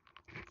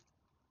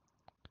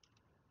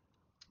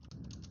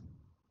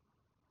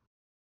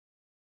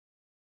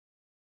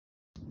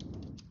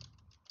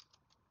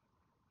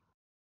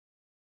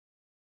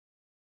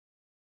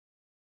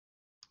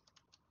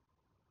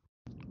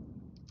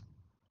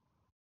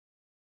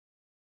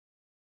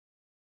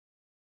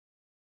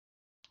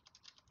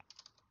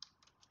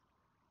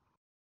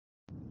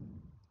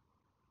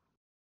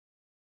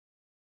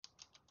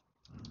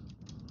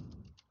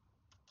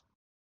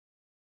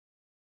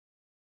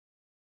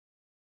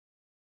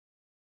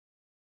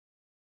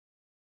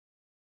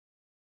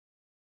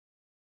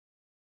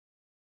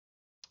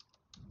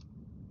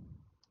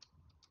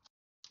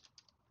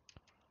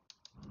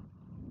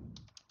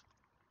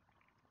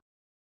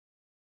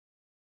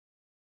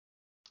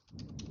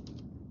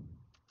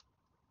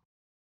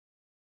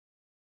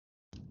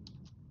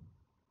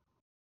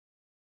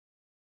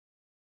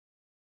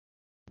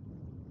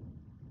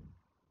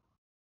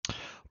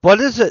 What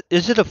is it?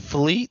 Is it a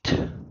fleet?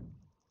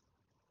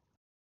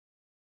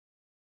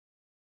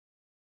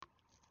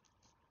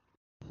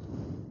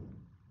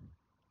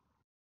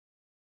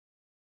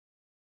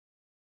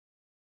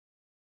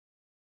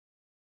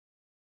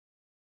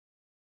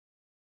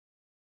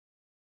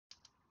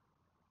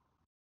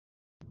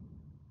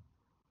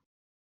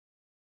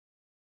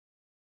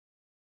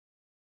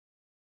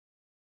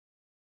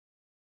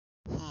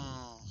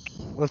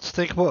 Let's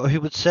think what he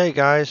would say,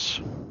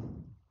 guys.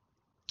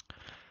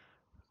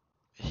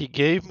 He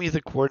gave me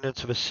the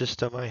coordinates of a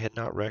system I had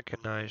not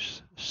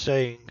recognized,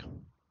 saying,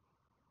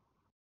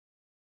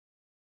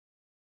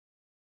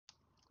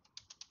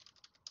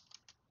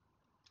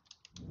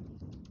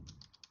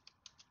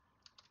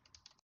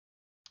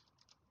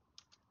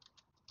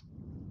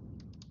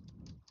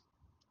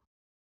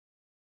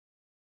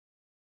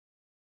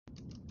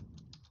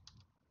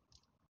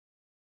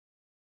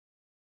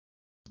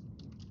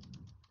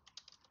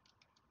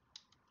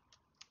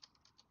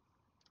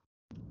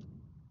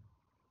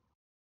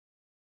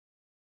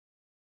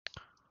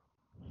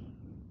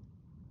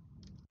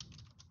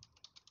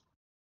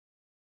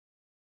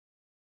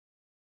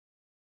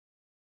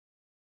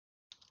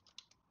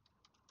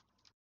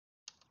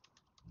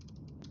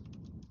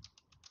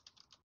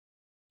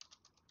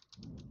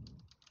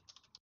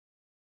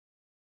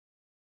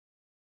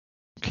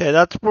 okay,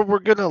 that's where we're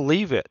going to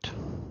leave it.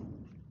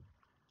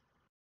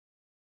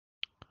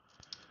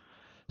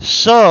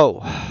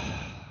 So,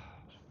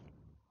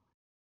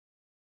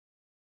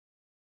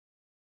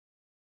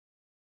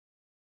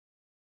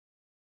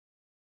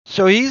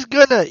 he's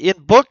gonna, in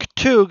book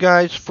 2,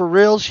 guys, for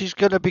reals, he's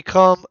gonna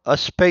become a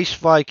space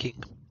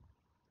Viking.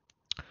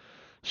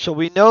 So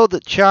we know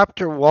that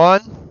chapter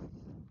 1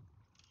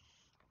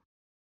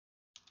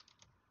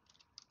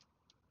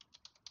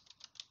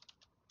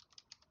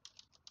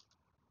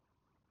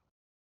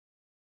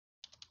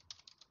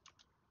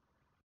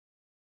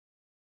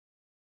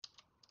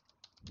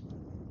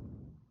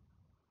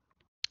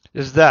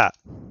 is that.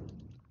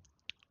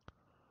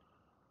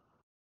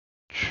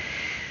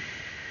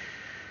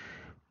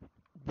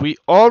 We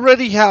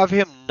already have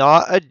him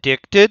not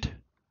addicted.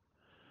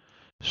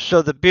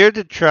 So the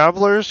bearded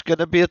traveler is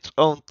gonna be its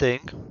own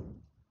thing.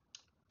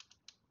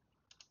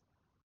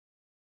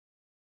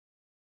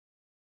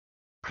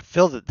 I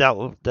feel that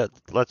will that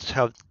let's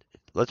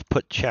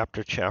put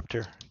chapter.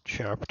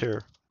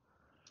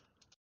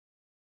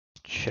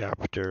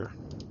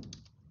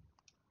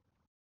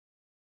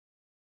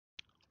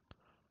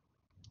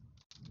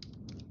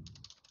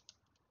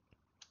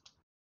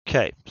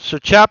 Okay, so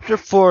chapter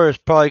 4 is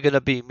probably going to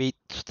be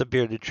meets the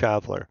bearded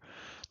traveler.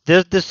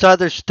 This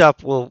other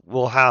stuff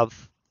will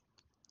have.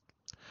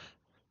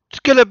 It's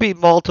going to be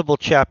multiple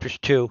chapters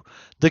too.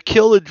 The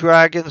kill the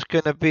dragon's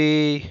going to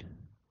be.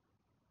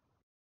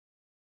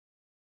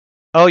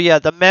 Oh yeah,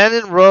 the man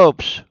in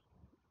robes.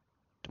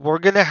 We're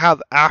going to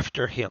have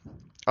after him.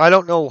 I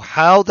don't know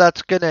how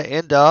that's going to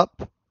end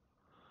up.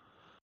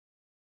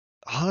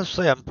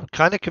 Honestly, I'm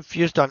kind of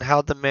confused on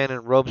how the man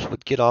in robes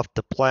would get off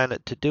the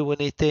planet to do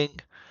anything.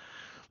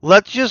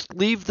 Let's just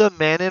leave the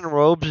man in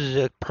robes as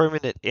a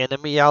permanent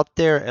enemy out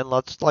there, and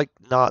let's like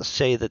not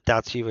say that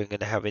that's even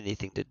going to have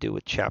anything to do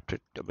with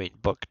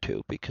book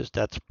 2, because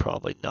that's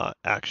probably not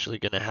actually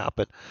going to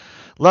happen.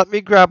 Let me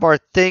grab our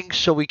things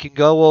so we can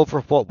go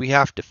over what we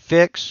have to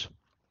fix,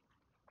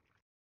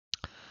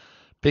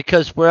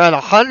 because we're at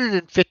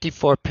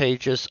 154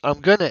 pages.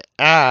 I'm going to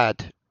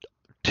add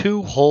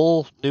 2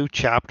 whole new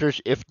chapters,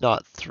 if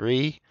not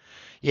 3,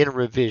 in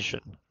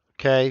revision.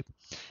 Okay,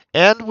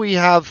 and we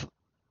have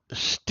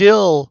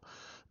still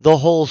the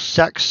whole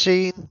sex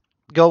scene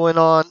going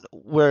on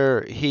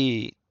where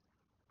he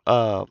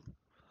um,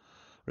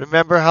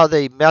 remember how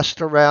they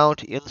messed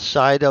around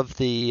inside of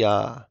the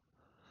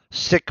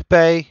sick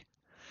bay,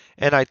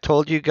 and I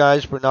told you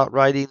guys we're not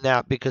writing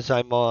that because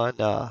I'm on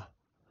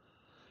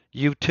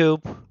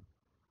YouTube,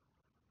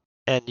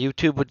 and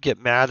YouTube would get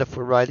mad if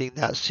we're writing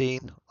that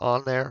scene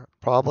on there,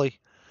 probably,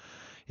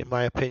 in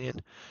my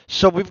opinion.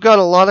 So we've got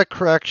a lot of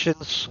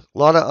corrections, a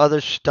lot of other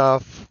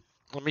stuff.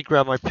 Let me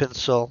grab my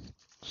pencil,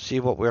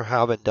 see what we're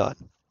having done.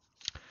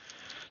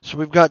 So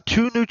we've got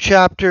 2 new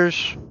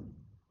chapters.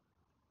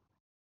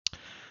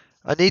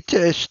 I need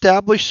to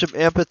establish some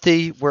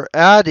empathy. We're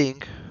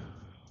adding,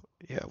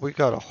 yeah, we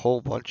got a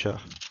whole bunch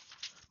of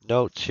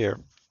notes here.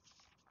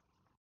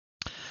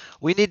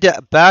 We need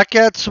to back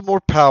add some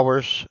more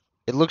powers.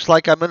 It looks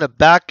like I'm going to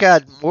back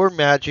add more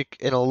magic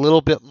and a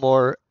little bit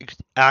more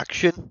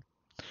action.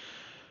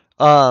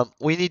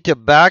 We need to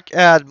back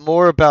add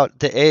more about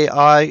the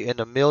AI and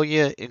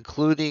Amelia,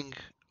 including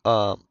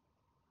um,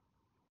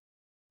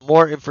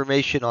 more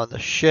information on the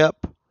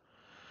ship.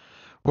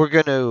 We're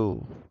going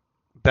to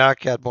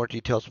back add more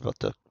details about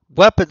the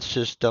weapon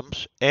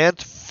systems and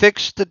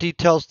fix the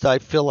details that I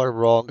feel are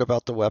wrong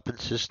about the weapon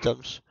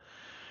systems.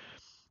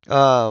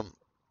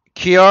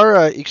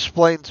 Kiara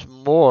explains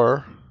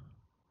more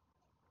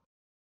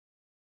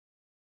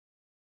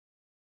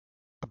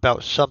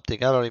about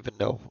something. I don't even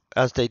know.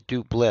 As they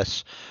do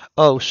Bliss.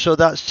 Oh, so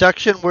that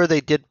section where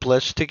they did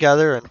Bliss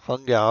together and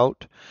hung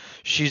out,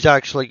 she's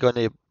actually going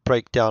to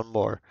break down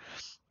more.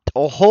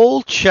 A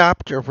whole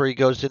chapter where he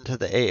goes into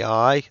the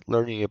AI,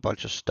 learning a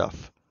bunch of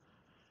stuff.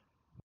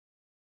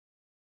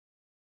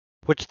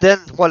 Which then,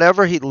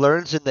 whatever he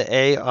learns in the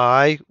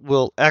AI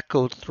will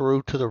echo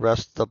through to the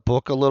rest of the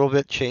book a little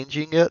bit,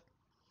 changing it.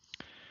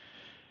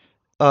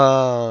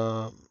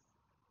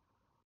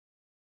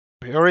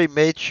 We already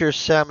made sure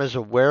Sam is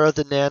aware of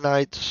the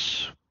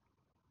nanites.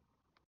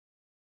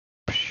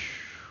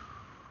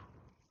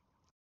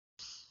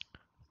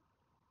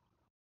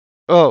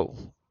 Oh,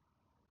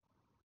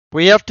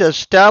 we have to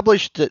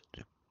establish that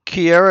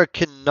Kiara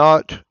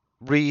cannot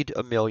read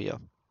Amelia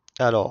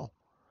at all.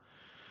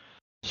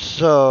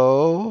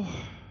 So,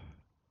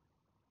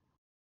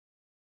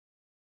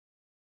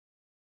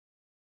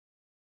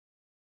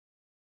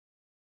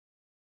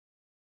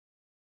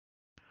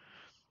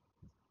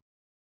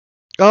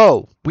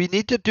 oh, we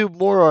need to do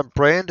more on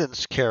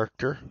Brandon's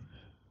character.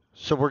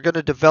 So we're going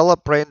to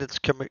develop Brandon's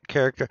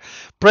character.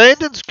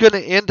 Brandon's going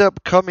to end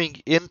up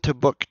coming into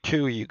book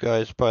 2, you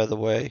guys, by the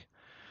way.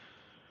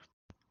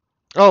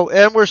 Oh,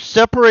 and we're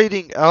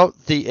separating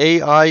out the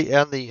AI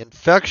and the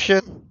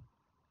infection.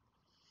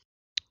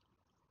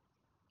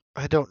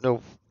 I don't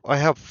know. I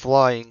have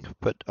flying,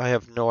 but I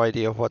have no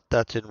idea what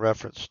that's in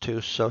reference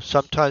to. So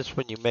sometimes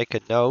when you make a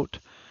note,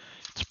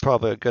 it's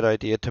probably a good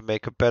idea to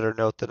make a better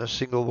note than a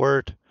single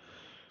word.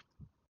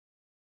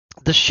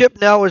 The ship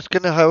now is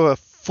going to have a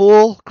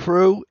full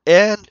crew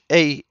and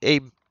a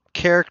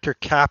character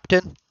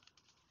captain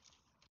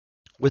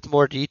with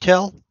more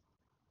detail.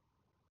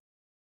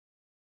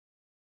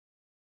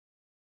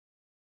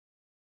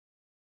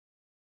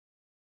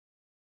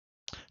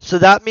 So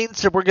that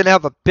means that we're going to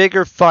have a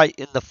bigger fight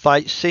in the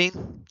fight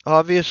scene,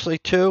 obviously,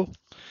 too.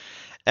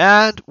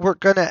 And we're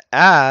going to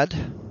add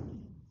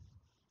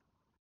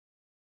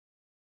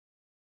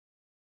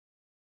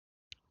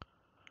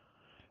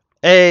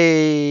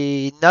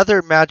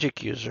another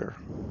magic user.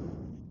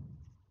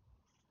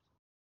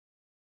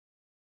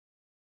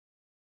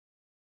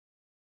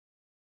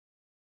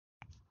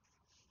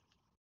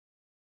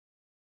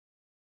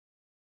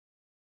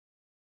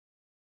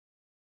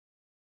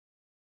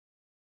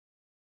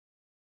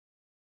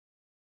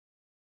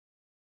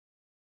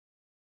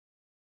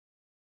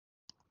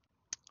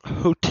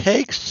 Who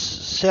takes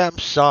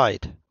Sam's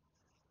side.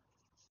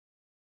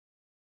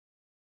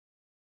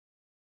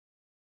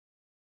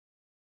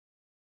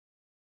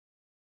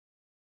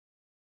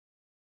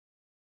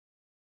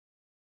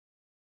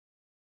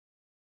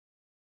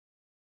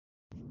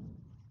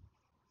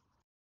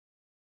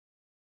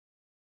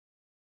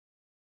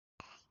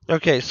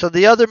 Okay, so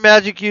the other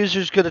magic user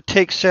is going to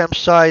take Sam's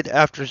side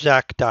after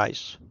Zach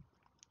dies.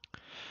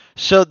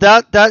 So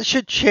that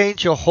should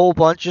change a whole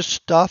bunch of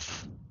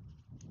stuff.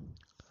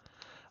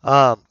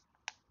 Um,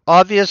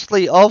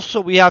 Obviously,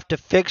 also we have to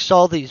fix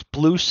all these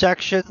blue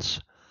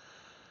sections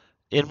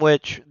in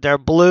which they're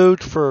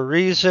blued for a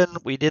reason.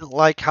 We didn't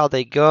like how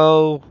they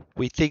go.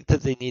 We think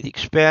that they need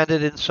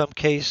expanded in some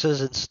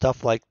cases and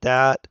stuff like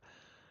that.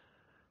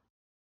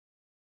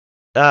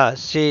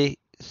 See,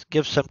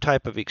 give some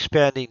type of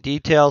expanding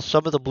details.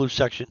 Some of the blue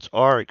sections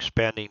are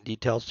expanding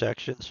detail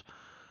sections.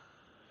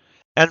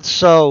 And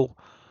so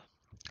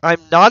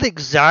I'm not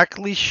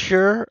exactly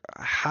sure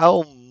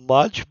how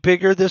much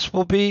bigger this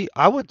will be.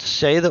 I would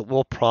say that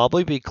we'll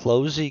probably be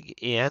closing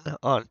in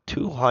on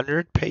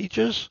 200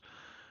 pages,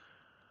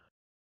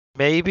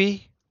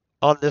 maybe,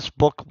 on this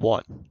book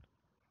 1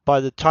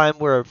 by the time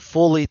we're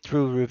fully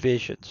through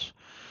revisions.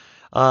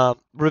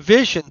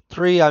 Revision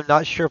 3, I'm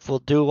not sure if we'll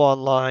do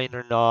online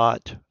or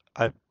not.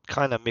 I'm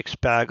kind of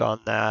mixed bag on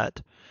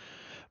that.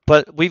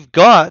 But we've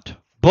got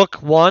book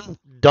 1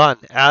 done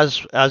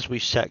as we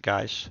set,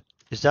 guys.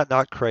 Is that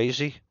not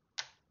crazy?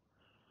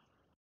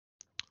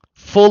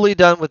 Fully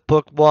done with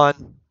book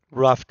 1,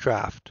 rough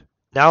draft.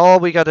 Now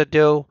all we got to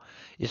do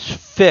is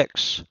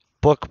fix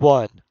book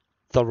 1,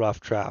 the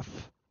rough draft.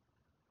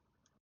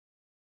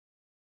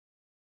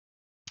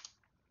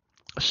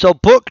 So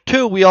book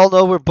 2, we all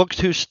know where book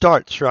 2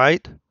 starts,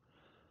 right?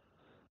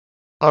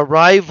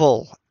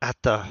 Arrival at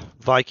the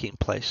Viking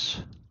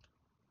place.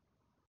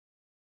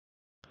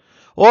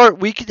 Or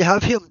we could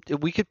have him,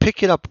 we could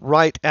pick it up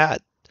right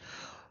at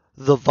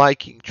the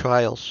Viking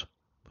trials.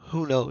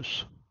 Who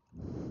knows?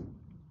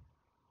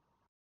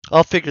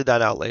 I'll figure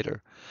that out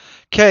later.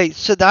 Okay,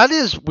 so that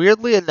is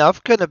weirdly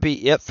enough going to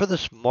be it for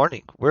this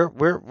morning.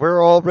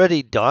 We're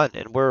already done,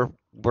 and we're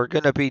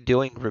going to be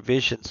doing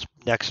revisions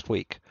next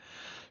week.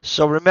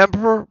 So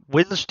remember,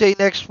 Wednesday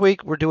next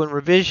week we're doing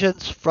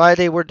revisions.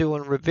 Friday we're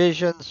doing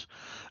revisions.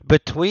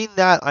 Between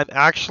that, I'm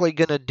actually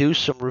going to do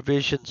some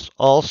revisions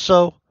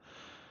also.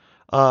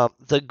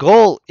 The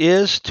goal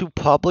is to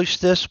publish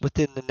this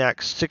within the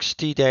next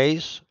 60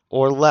 days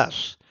or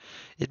less.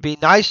 It'd be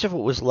nice if it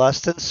was less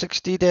than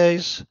 60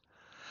 days.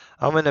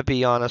 I'm going to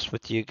be honest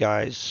with you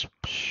guys.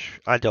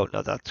 I don't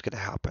know that's going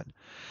to happen.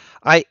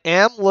 I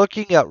am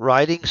looking at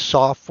writing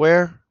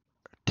software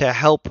to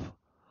help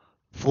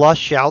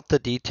flush out the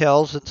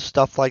details and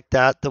stuff like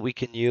that we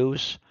can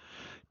use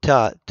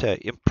to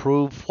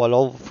improve what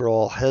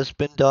overall has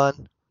been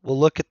done. We'll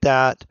look at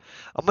that.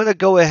 I'm going to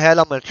go ahead.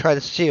 I'm going to try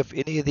to see if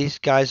any of these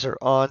guys are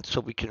on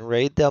so we can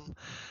raid them.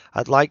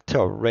 I'd like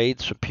to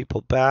raid some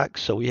people back.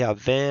 So we have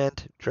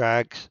Vand,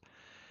 Drags,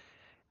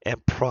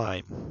 and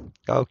Prime.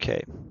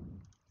 Okay.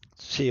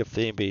 See if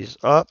anybody's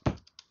up.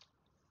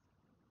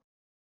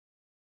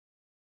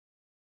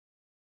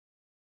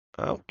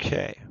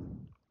 Okay.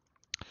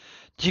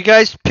 Did you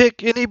guys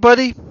pick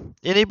anybody?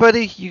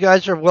 Anybody? You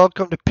guys are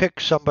welcome to pick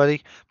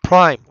somebody.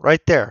 Prime,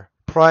 right there.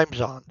 Prime's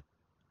on.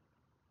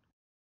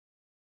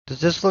 Does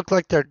this look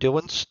like they're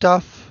doing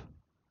stuff?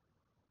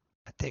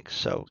 I think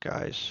so,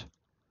 guys.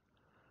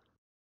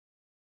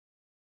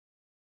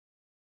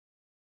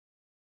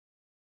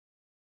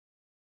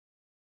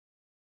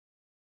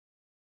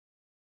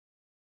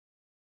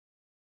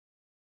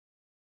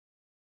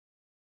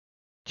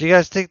 Do you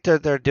guys think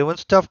that they're doing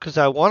stuff? Because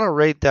I want to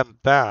raid them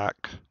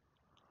back,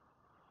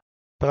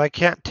 but I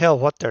can't tell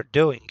what they're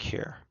doing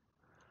here.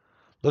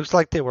 Looks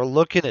like they were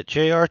looking at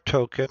JR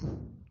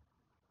token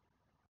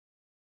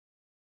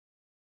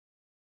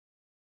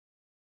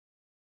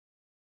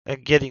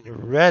and getting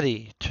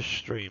ready to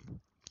stream.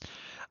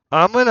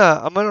 I'm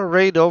gonna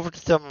raid over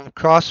to them. I'm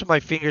crossing my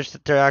fingers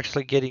that they're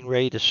actually getting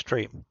ready to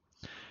stream.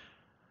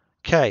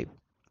 Okay.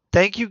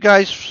 Thank you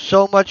guys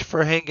so much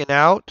for hanging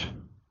out.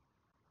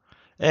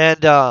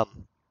 And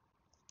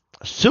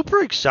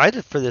super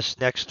excited for this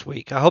next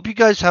week. I hope you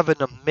guys have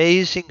an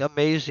amazing,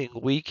 amazing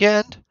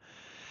weekend.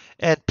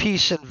 And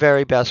peace and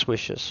very best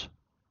wishes.